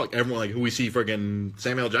 okay, well, fuck, everyone, like, who we see friggin'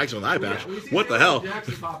 Samuel L. Jackson with an eye patch. What the hell?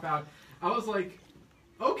 Jackson pop out. I was like,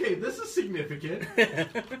 okay, this is significant.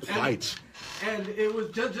 Fights. And it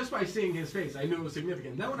was just by seeing his face, I knew it was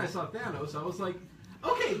significant. Then when I saw Thanos, I was like,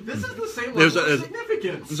 okay, this is the same level of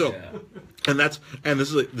significance. So, and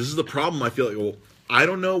this is the problem. I feel like, well, I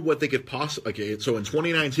don't know what they could possibly. Okay, so in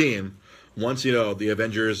 2019, once the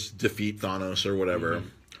Avengers defeat Thanos or whatever,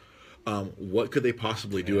 what could they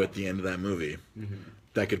possibly do at the end of that movie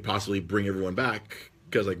that could possibly bring everyone back?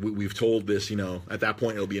 Because like we've told this, at that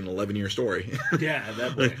point it'll be an 11-year story. Yeah, at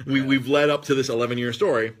that point. We've led up to this 11-year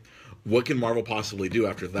story. What can Marvel possibly do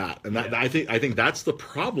after that? And I think that's the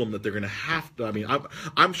problem that they're going to have to. I mean,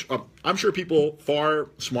 I'm sure people far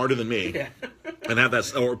smarter than me and have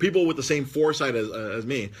that, or people with the same foresight as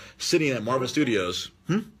me, sitting at Marvel Studios.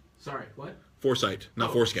 Sorry, what? Foresight,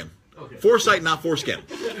 not foreskin. Okay. Foresight, not foreskin.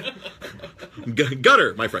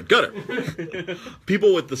 Gutter, my friend, gutter.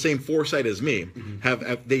 People with the same foresight as me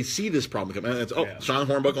they see this problem come. And it's Sean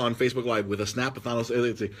Hornbuckle on Facebook Live with a snap of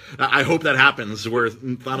Thanos. I hope that happens where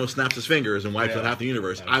Thanos snaps his fingers and wipes out half the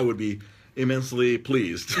universe. I would be immensely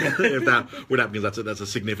pleased if that would happen, because that's a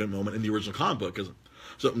significant moment in the original comic book.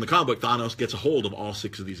 So in the comic book, Thanos gets a hold of all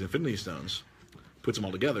 6 of these Infinity Stones, puts them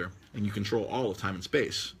all together, and you control all of time and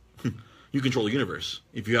space. You control the universe.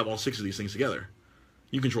 If you have all 6 of these things together,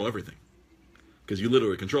 you control everything. Because you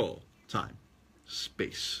literally control time,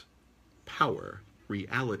 space, power,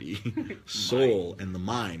 reality, soul, and the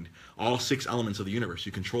mind. All 6 elements of the universe.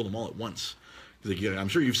 You control them all at once. Like, I'm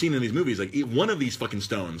sure you've seen in these movies, like one of these fucking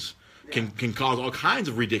stones can cause all kinds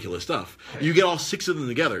of ridiculous stuff. You get all 6 of them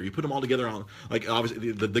together. You put them all together on, like,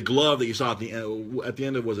 obviously the glove that you saw at the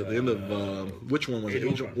end of, was it the end of which one was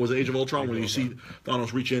it? Was it Age of Ultron? When you see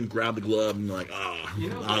Thanos reach in, grab the glove, and you're like,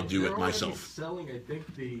 I'll do it myself. Selling, I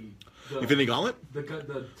think the Infinity Gauntlet?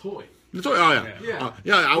 The toy. The toy? Oh,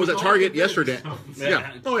 yeah. I was at Target yesterday.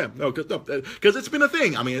 Yeah. Oh, yeah. No, because it's been a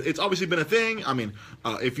thing. I mean, it's obviously been a thing. I mean,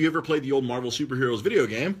 if you ever played the old Marvel Superheroes video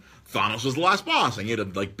game, Thanos was the last boss, and you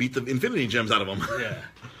had to, like, beat the Infinity Gems out of him. Yeah.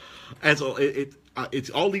 And so it's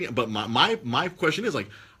all leading. But my question is, like,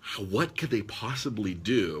 what could they possibly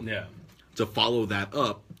do to follow that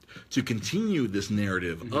up, to continue this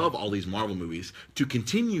narrative of all these Marvel movies, to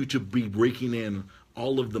continue to be breaking in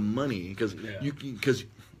all of the money? Because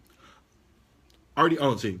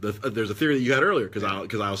there's a theory that you had earlier, because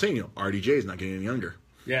I was saying, RDJ is not getting any younger.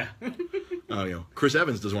 Yeah. Chris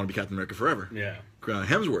Evans doesn't want to be Captain America forever. Yeah.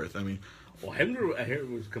 Hemsworth, I mean. Well, Hemsworth, I heard,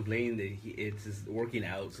 was complaining that it's just working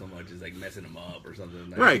out so much is like messing him up or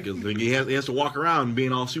something. Right, because he has to walk around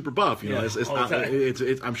being all super buff.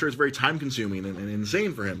 I'm sure it's very time consuming and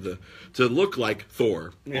insane for him to look like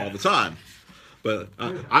Thor all the time. But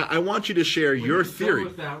I want you to share your theory.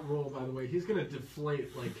 With that role, by the way, he's going to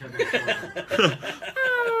deflate like Kevin Sorbo.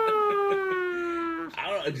 I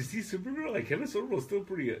don't know. Did you see Supergirl? Like, Kevin Sorbo's still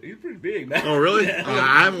he's pretty big, man. Oh, really?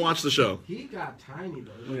 I haven't watched the show. He got tiny,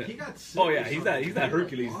 though. Like, he got sick. Oh, yeah. He's not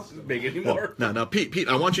Hercules big anymore. No, Pete,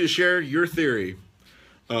 I want you to share your theory.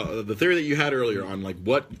 The theory that you had earlier on, like,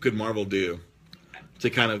 what could Marvel do to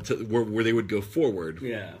kind of where they would go forward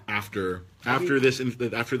after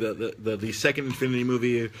the second Infinity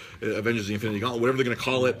movie, Avengers: The Infinity Gauntlet, whatever they're going to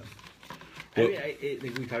call it. Well,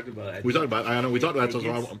 we talked about it. I know we talked about it. I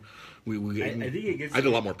think it gets. I did a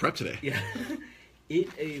lot more prep today. Yeah,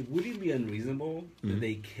 would it be unreasonable that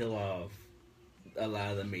they kill off a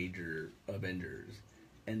lot of the major Avengers,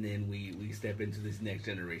 and then we step into this next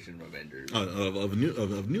generation of Avengers, of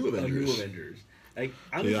new Avengers. Like,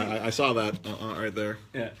 honestly, I saw that right there.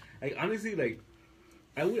 Yeah, like honestly, like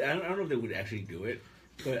I don't know if they would actually do it,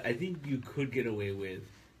 but I think you could get away with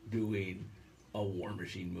doing a War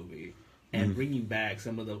Machine movie and bringing back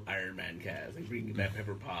some of the Iron Man cast, like bringing back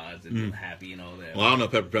Pepper Potts and Bill Happy and all that. Well, I don't know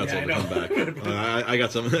if Pepper Potts will come back. I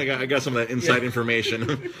got some of that inside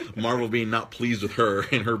information. Marvel being not pleased with her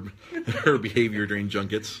and her behavior during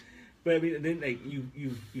junkets. But I mean, then like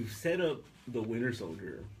you've set up the Winter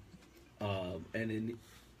Soldier, and then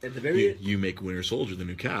at the very you make Winter Soldier the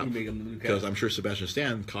new Cap. You make him the new Cap because I'm sure Sebastian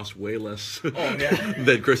Stan costs way less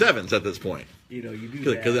than Chris Evans at this point. You know, you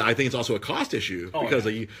do because I think it's also a cost issue because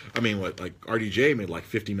yeah. RDJ made like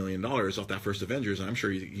 $50 million off that first Avengers, and I'm sure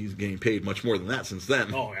he's getting paid much more than that since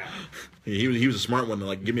then. Oh yeah, he was a smart one to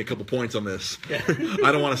like give me a couple points on this. Yeah.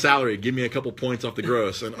 I don't want a salary. Give me a couple points off the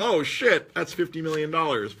gross, and oh shit, that's $50 million.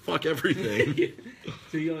 Fuck everything. Yeah.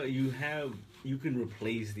 So you can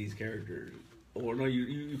replace these characters. Or no,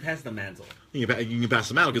 you pass the mantle. You can pass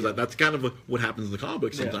the mantle because that's kind of what happens in the comic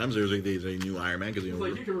books. Sometimes there's a new Iron Man because it's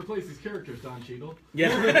like you can replace these characters, Don Cheadle.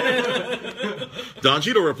 Yeah, Don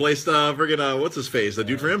Cheadle replaced friggin' what's his face, the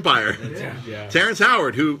dude from Empire, Terrence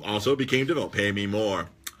Howard, who also became Don't pay me more.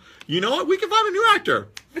 You know what? We can find a new actor,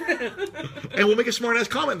 and we'll make a smart ass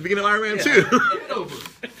comment at the beginning of Iron Man 2. Get over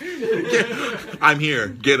it. I'm here.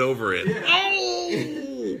 Get over it. Yeah.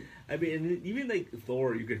 Oh. I mean, even like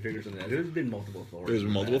Thor, you could figure something out. There's been multiple Thors. There's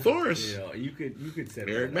been multiple Thors. You know, you could set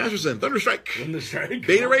Eric Masterson, Thunderstrike,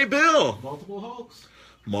 Beta Ray Bill, multiple Hulks.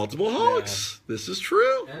 Yeah. This is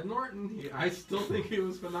true. Ed Norton, I still think he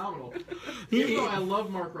was phenomenal. Even though I love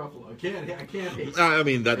Mark Ruffalo, I can't hate. I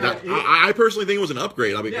mean I personally think it was an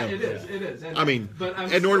upgrade. I mean, it is. And,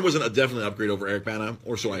 Ed Norton was definitely an upgrade over Eric Bana,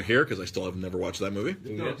 or so I hear, because I still have never watched that movie.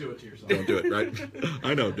 Don't do it to yourself. Don't do it, right?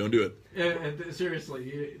 I know, don't do it. And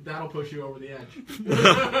seriously, that'll push you over the edge.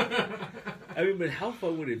 I mean, but how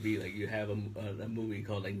fun would it be? Like you have a movie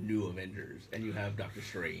called like New Avengers, and you have Doctor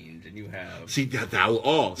Strange, and you have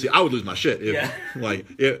I would lose my shit if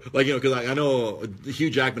because I know Hugh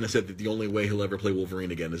Jackman has said that the only way he'll ever play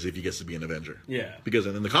Wolverine again is if he gets to be an Avenger. Yeah, because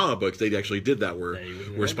in the comic books they actually did that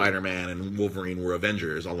where Spider-Man and Wolverine were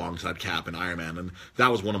Avengers alongside Cap and Iron Man, and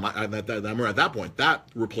that was one of my. I remember at that point that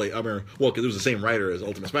replaced. Because it was the same writer as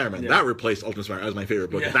Ultimate Spider-Man. That replaced Ultimate Spider-Man as my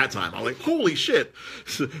favorite book at that time. I'm like, holy shit,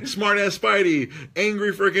 smart ass Spidey,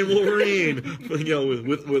 angry freaking Wolverine,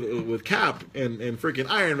 with Cap and freaking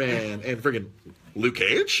Iron Man and freaking Luke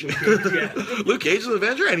Cage. Luke Cage is an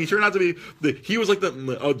Avenger, and he turned out to be he was like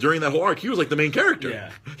during that whole arc, he was like the main character.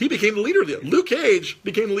 Yeah. He became the leader of Luke Cage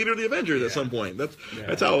became the leader of the Avengers at some point. That's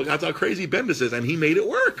how crazy Bendis is, and he made it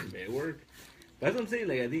work. That's what I'm saying.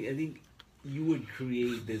 Like I think you would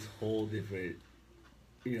create this whole different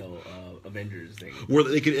Avengers thing where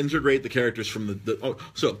they could integrate the characters from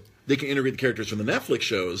so they can integrate the characters from the Netflix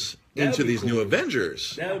shows into these new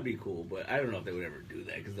Avengers. That would be cool, but I don't know if they would ever do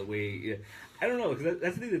that because the way I don't know, because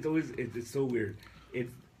that's the thing that's always it's so weird.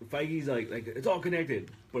 It's Feige's like it's all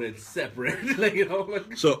connected, but it's separate.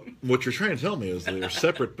 So what you're trying to tell me is they're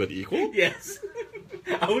separate but equal? Yes.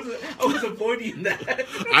 I was avoiding that.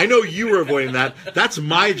 I know you were avoiding that. That's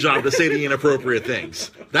my job to say the inappropriate things.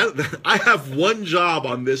 I have one job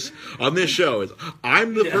on this show. Is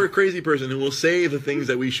I'm the crazy person who will say the things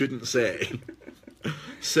that we shouldn't say.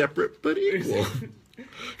 Separate but equal.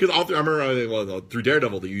 Because I remember through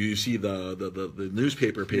Daredevil, you see the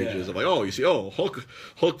newspaper pages of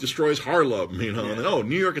Hulk destroys Harlem, and then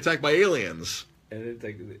New York attacked by aliens. And it's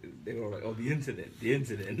like they were like, the incident, the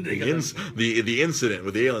incident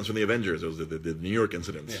with the aliens from the Avengers. It was the New York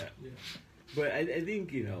incidents. Yeah. But I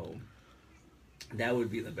think that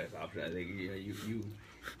would be the best option. I think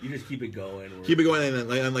you just keep it going. And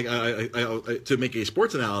to make a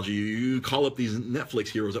sports analogy, you call up these Netflix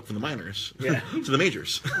heroes up from the minors to the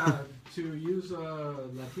majors. To use a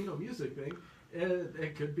Latino music thing,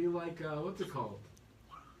 it could be like what's it called?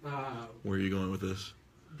 Where are you going with this?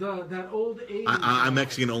 That old 80s. I'm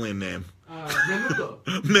Mexican only in name. Menudo.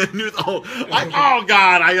 Menudo. Oh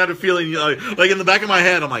God! I got a feeling like in the back of my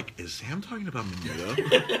head, I'm like, is Sam talking about Menudo?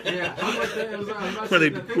 Yeah, I'm like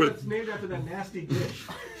the thing that's named after that nasty dish.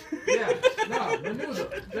 Yeah, no, Menudo.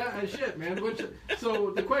 Shit, man.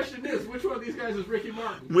 So the question is, which one of these guys is Ricky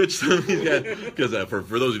Martin? Which one of these guys? Because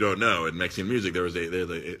for those who don't know, in Mexican music, there's one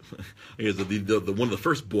of the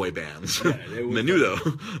first boy bands,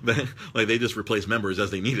 Menudo. Like they just replaced members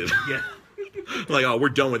as they needed. Yeah. Like, we're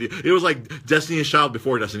done with you. It was like Destiny's Child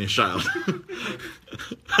before Destiny's Child.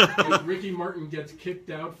 Like Ricky Martin gets kicked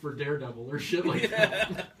out for Daredevil or shit like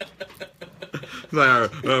that.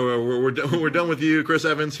 We're done with you, Chris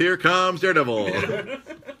Evans. Here comes Daredevil.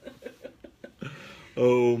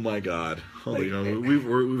 Oh my God! Holy,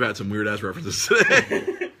 we've had some weird ass references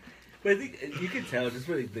today. But I think you can tell just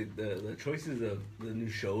by the choices of the new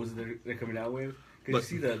shows that they're coming out with.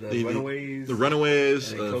 Because you see the Runaways, the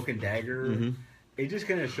Runaways, and Cloak and Dagger. Mm-hmm. It just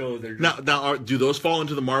kind of shows they're just... now do those fall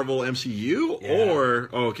into the Marvel MCU or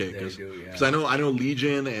okay? Because I know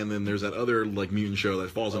Legion, and then there's that other like mutant show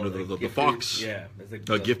that falls under the Fox. Yeah,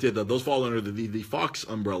 Gifted. Those fall under the Fox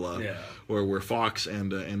umbrella. Yeah, where Fox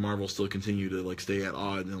and Marvel still continue to like stay at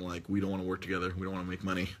odds and like we don't want to work together. We don't want to make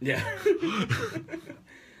money. Yeah.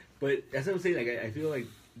 But that's what I'm saying. Like I feel like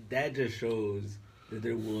that just shows that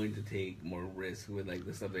they're willing to take more risks with like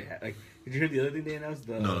the stuff they have. Like, did you hear the other thing they announced?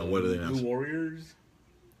 No. What did they announce? New Warriors.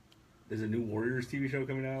 There's a new Warriors TV show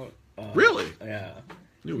coming out. Really? Yeah.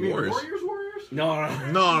 New Warriors. Warriors?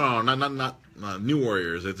 No, not New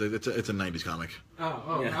Warriors. It's a '90s comic.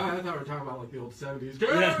 Oh, yeah. I thought we were talking about like the old '70s.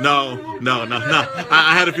 No.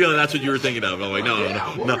 I had a feeling that's what you were thinking of. I'm like, no,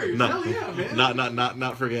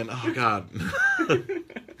 not forgetting. Oh God.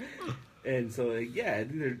 And so, like, yeah, I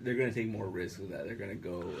think they're going to take more risks with that. They're going to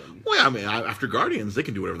go. And... Well, I mean, after Guardians, they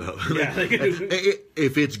can do whatever the hell. Yeah, they can do.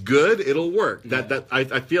 If it's good, it'll work. Yeah. I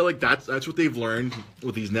feel like that's what they've learned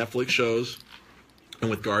with these Netflix shows,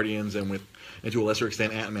 and with Guardians, and to a lesser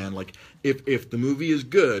extent Ant-Man. Like, if the movie is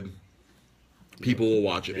good, people will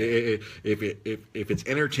watch it. If it's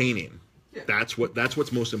entertaining. Yeah. That's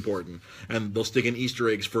what's most important, and they'll stick in Easter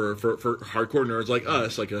eggs for hardcore nerds like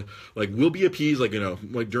us. Like we'll be appeased, like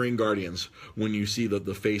during Guardians when you see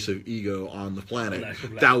the face of Ego on the planet.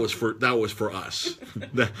 That was for us.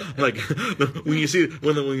 Like when you see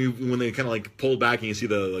when they kind of like pulled back and you see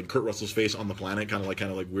the like Kurt Russell's face on the planet, kind of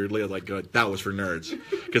like weirdly, like that was for nerds,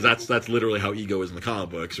 because that's literally how Ego is in the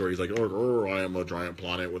comic books, where he's like, I am a giant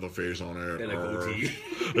planet with a face on it and a goatee.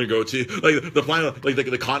 A goatee, like the planet, like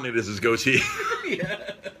the continent is his goatee.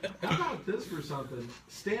 Yeah. How about this for something?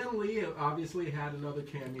 Stan Lee obviously had another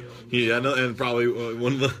cameo. And probably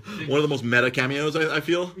one of the most meta cameos. I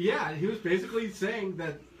feel. Yeah, he was basically saying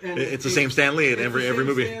that. And it's the same Stan Lee in every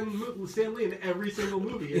movie. Stan Lee in every single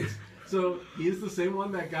movie. So he's the same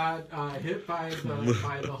one that got hit by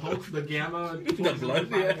the Hulk, the Gamma. The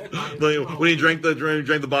blood, when he drank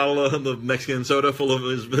the bottle of the Mexican soda full of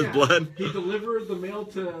his blood. He delivered the mail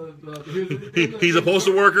to he's a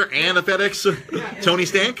postal worker and a FedEx. Tony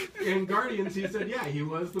Stank. In Guardians, he said, he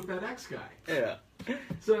was the FedEx guy. Yeah.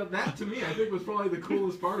 So that, to me, I think was probably the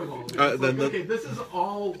coolest part of all of it. This is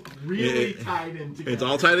all really tied in together. It's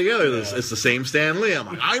all tied together. It's the same Stan Lee. I'm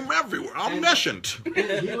like, I'm everywhere. I'm omniscient.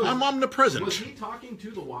 I'm omnipresent. Was he talking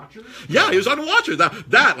to the Watchers? Yeah, he was on the Watchers.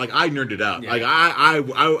 That like, I nerded out. Yeah. Like,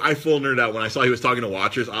 I full nerded out when I saw he was talking to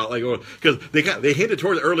Watchers. Because they hinted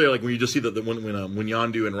towards earlier, like when you just see when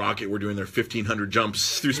Yondu and Rocket were doing their 1,500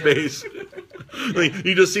 jumps through space. Like,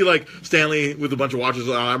 you just see like Stanley with a bunch of Watchers.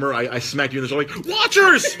 I remember I smacked you in the shoulder like,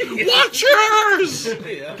 Watchers! Watchers!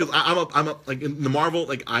 Because I'm a like in the Marvel,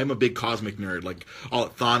 like I'm a big cosmic nerd. Like all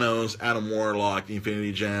Thanos, Adam Warlock, the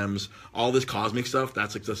Infinity Gems, all this cosmic stuff.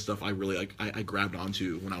 That's like the stuff I really like. I grabbed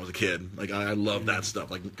onto when I was a kid. Like I love that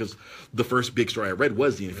stuff. Like because the first big story I read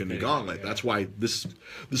was the Infinity Gauntlet. Yeah. That's why this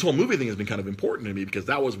whole movie thing has been kind of important to me, because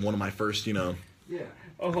that was one of my first, Yeah.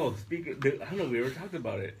 Oh, speaking. I don't know. We ever talked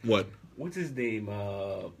about it. What? What's his name?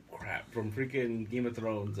 Crap, from freaking Game of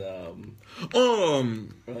Thrones.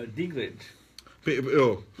 Dinklage.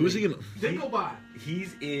 Who's he in? Dinklebot.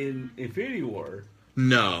 He's in Infinity War.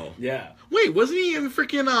 No. Yeah. Wait, wasn't he in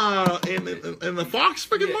freaking in the Fox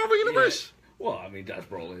freaking Marvel universe? Yeah. Well, I mean, Josh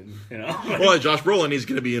Brolin. Well, Josh Brolin, he's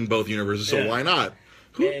going to be in both universes, so why not?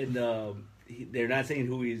 And they're not saying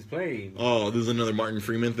who he's playing. Oh, this is another Martin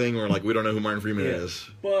Freeman thing, or like we don't know who Martin Freeman is.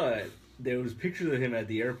 But there was pictures of him at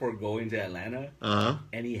the airport going to Atlanta,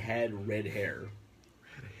 and he had red hair.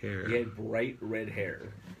 Red hair. He had bright red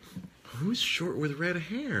hair. Who's short with red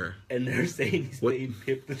hair? And they're saying he's playing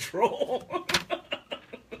Pip the Troll.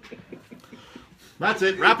 That's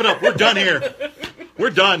it. Wrap it up. We're done here.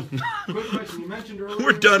 We're done. Quick question. You mentioned earlier.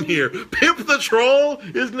 We're done here. Pip the Troll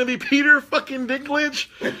is going to be Peter fucking Dinklage?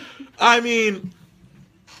 I mean...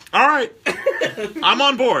 All right, I'm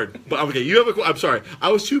on board. But okay, you have I'm sorry,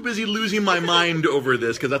 I was too busy losing my mind over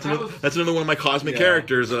this, because that's another one of my cosmic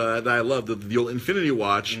characters that I love, the old Infinity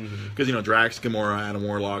Watch, because Drax, Gamora, Adam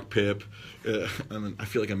Warlock, Pip, and I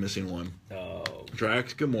feel like I'm missing one. Oh.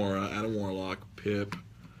 Drax, Gamora, Adam Warlock, Pip.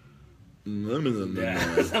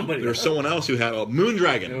 Somebody. There's someone else who had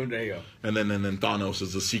Moondragon. There you go. And then Thanos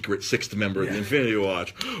is the secret sixth member of the Infinity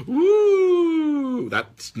Watch. Woo!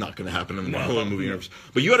 That's not going to happen in the Marvel movie universe.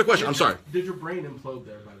 But you had a question. I'm sorry. Did your brain implode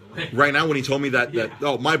there, by the way? Right now, when he told me that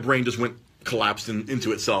my brain just collapsed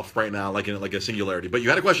into itself right now, like a singularity. But you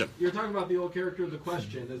had a question. You're talking about the old character, the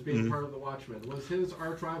Question, as being part of the Watchmen. Was his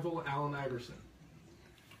arch rival Allen Iverson?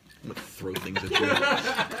 I'm going to throw things at you.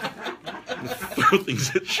 I'm going to throw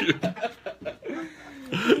things at you.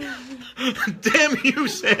 Damn you,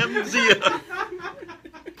 Sam Zia.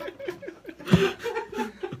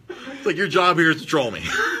 It's like your job here is to troll me.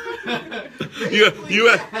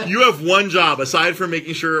 You have one job aside from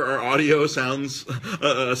making sure our audio sounds.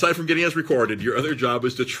 Aside from getting us recorded, your other job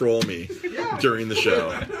is to troll me during the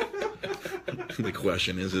show. The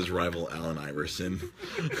Question is his rival Allen Iverson.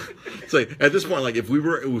 It's like at this point, like if we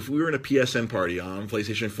were in a PSN party on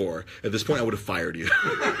PlayStation 4, at this point I would have fired you.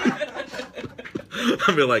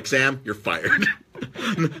 I'd be like, Sam, you're fired.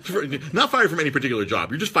 Not fired from any particular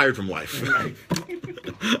job. You're just fired from life.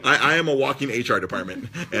 I am a walking HR department,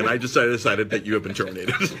 and I just decided that you have been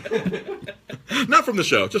terminated. Not from the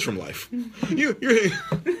show, just from life. You're...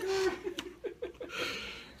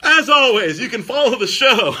 As always, you can follow the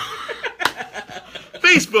show.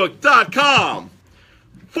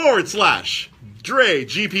 Facebook.com/Dre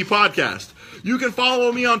GP Podcast. You can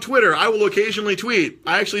follow me on Twitter. I will occasionally tweet.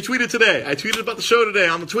 I actually tweeted today. I tweeted about the show today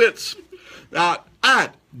on the twits.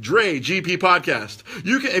 At Dre GP Podcast.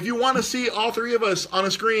 You can, if you want to see all three of us on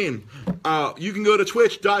a screen, you can go to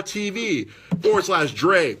twitch.tv/Dre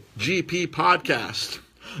GP Podcast.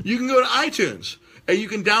 You can go to iTunes and you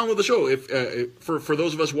can download the show. For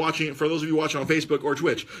those of you watching on Facebook or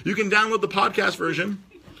Twitch, you can download the podcast version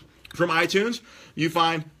from iTunes. You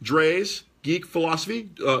find Dre's Geek Philosophy,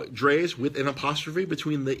 Dre's with an apostrophe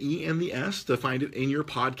between the E and the S to find it in your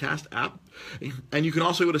podcast app. And you can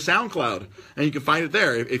also go to SoundCloud, and you can find it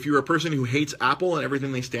there. If you're a person who hates Apple and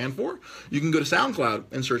everything they stand for, you can go to SoundCloud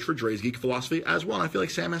and search for Dre's Geek Philosophy as well. And I feel like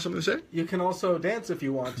Sam has something to say. You can also dance if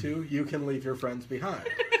you want to. You can leave your friends behind.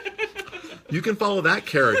 You can follow that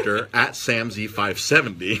character at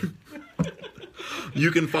SamZ570. You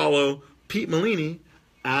can follow Pete Malini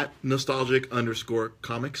at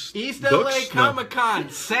nostalgic_comics. East LA Comic Con,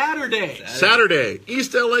 Saturday,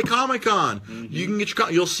 East LA Comic Con. Mm-hmm. You can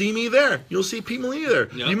get you'll see me there. You'll see Pete Molina there.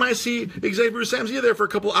 Yep. You might see Executive Producer Sam Zia there for a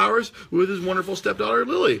couple hours with his wonderful stepdaughter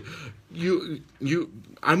Lily. I'm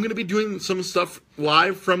going to be doing some stuff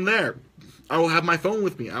live from there. I will have my phone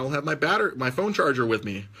with me. I will have my phone charger with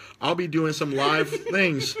me. I'll be doing some live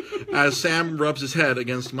things as Sam rubs his head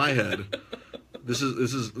against my head. This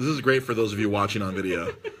is great for those of you watching on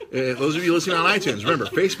video. Those of you listening on iTunes, remember,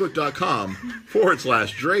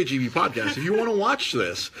 Facebook.com/Dre GB Podcast. If you want to watch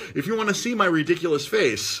this, if you want to see my ridiculous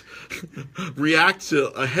face react to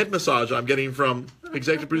a head massage I'm getting from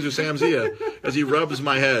Executive Producer Sam Zia as he rubs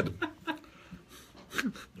my head.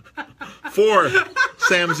 For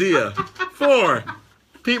Sam Zia, for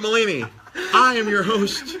Pete Malini, I am your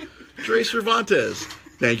host, Dre Cervantes.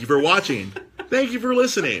 Thank you for watching. Thank you for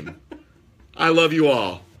listening. I love you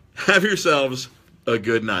all. Have yourselves a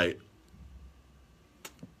good night.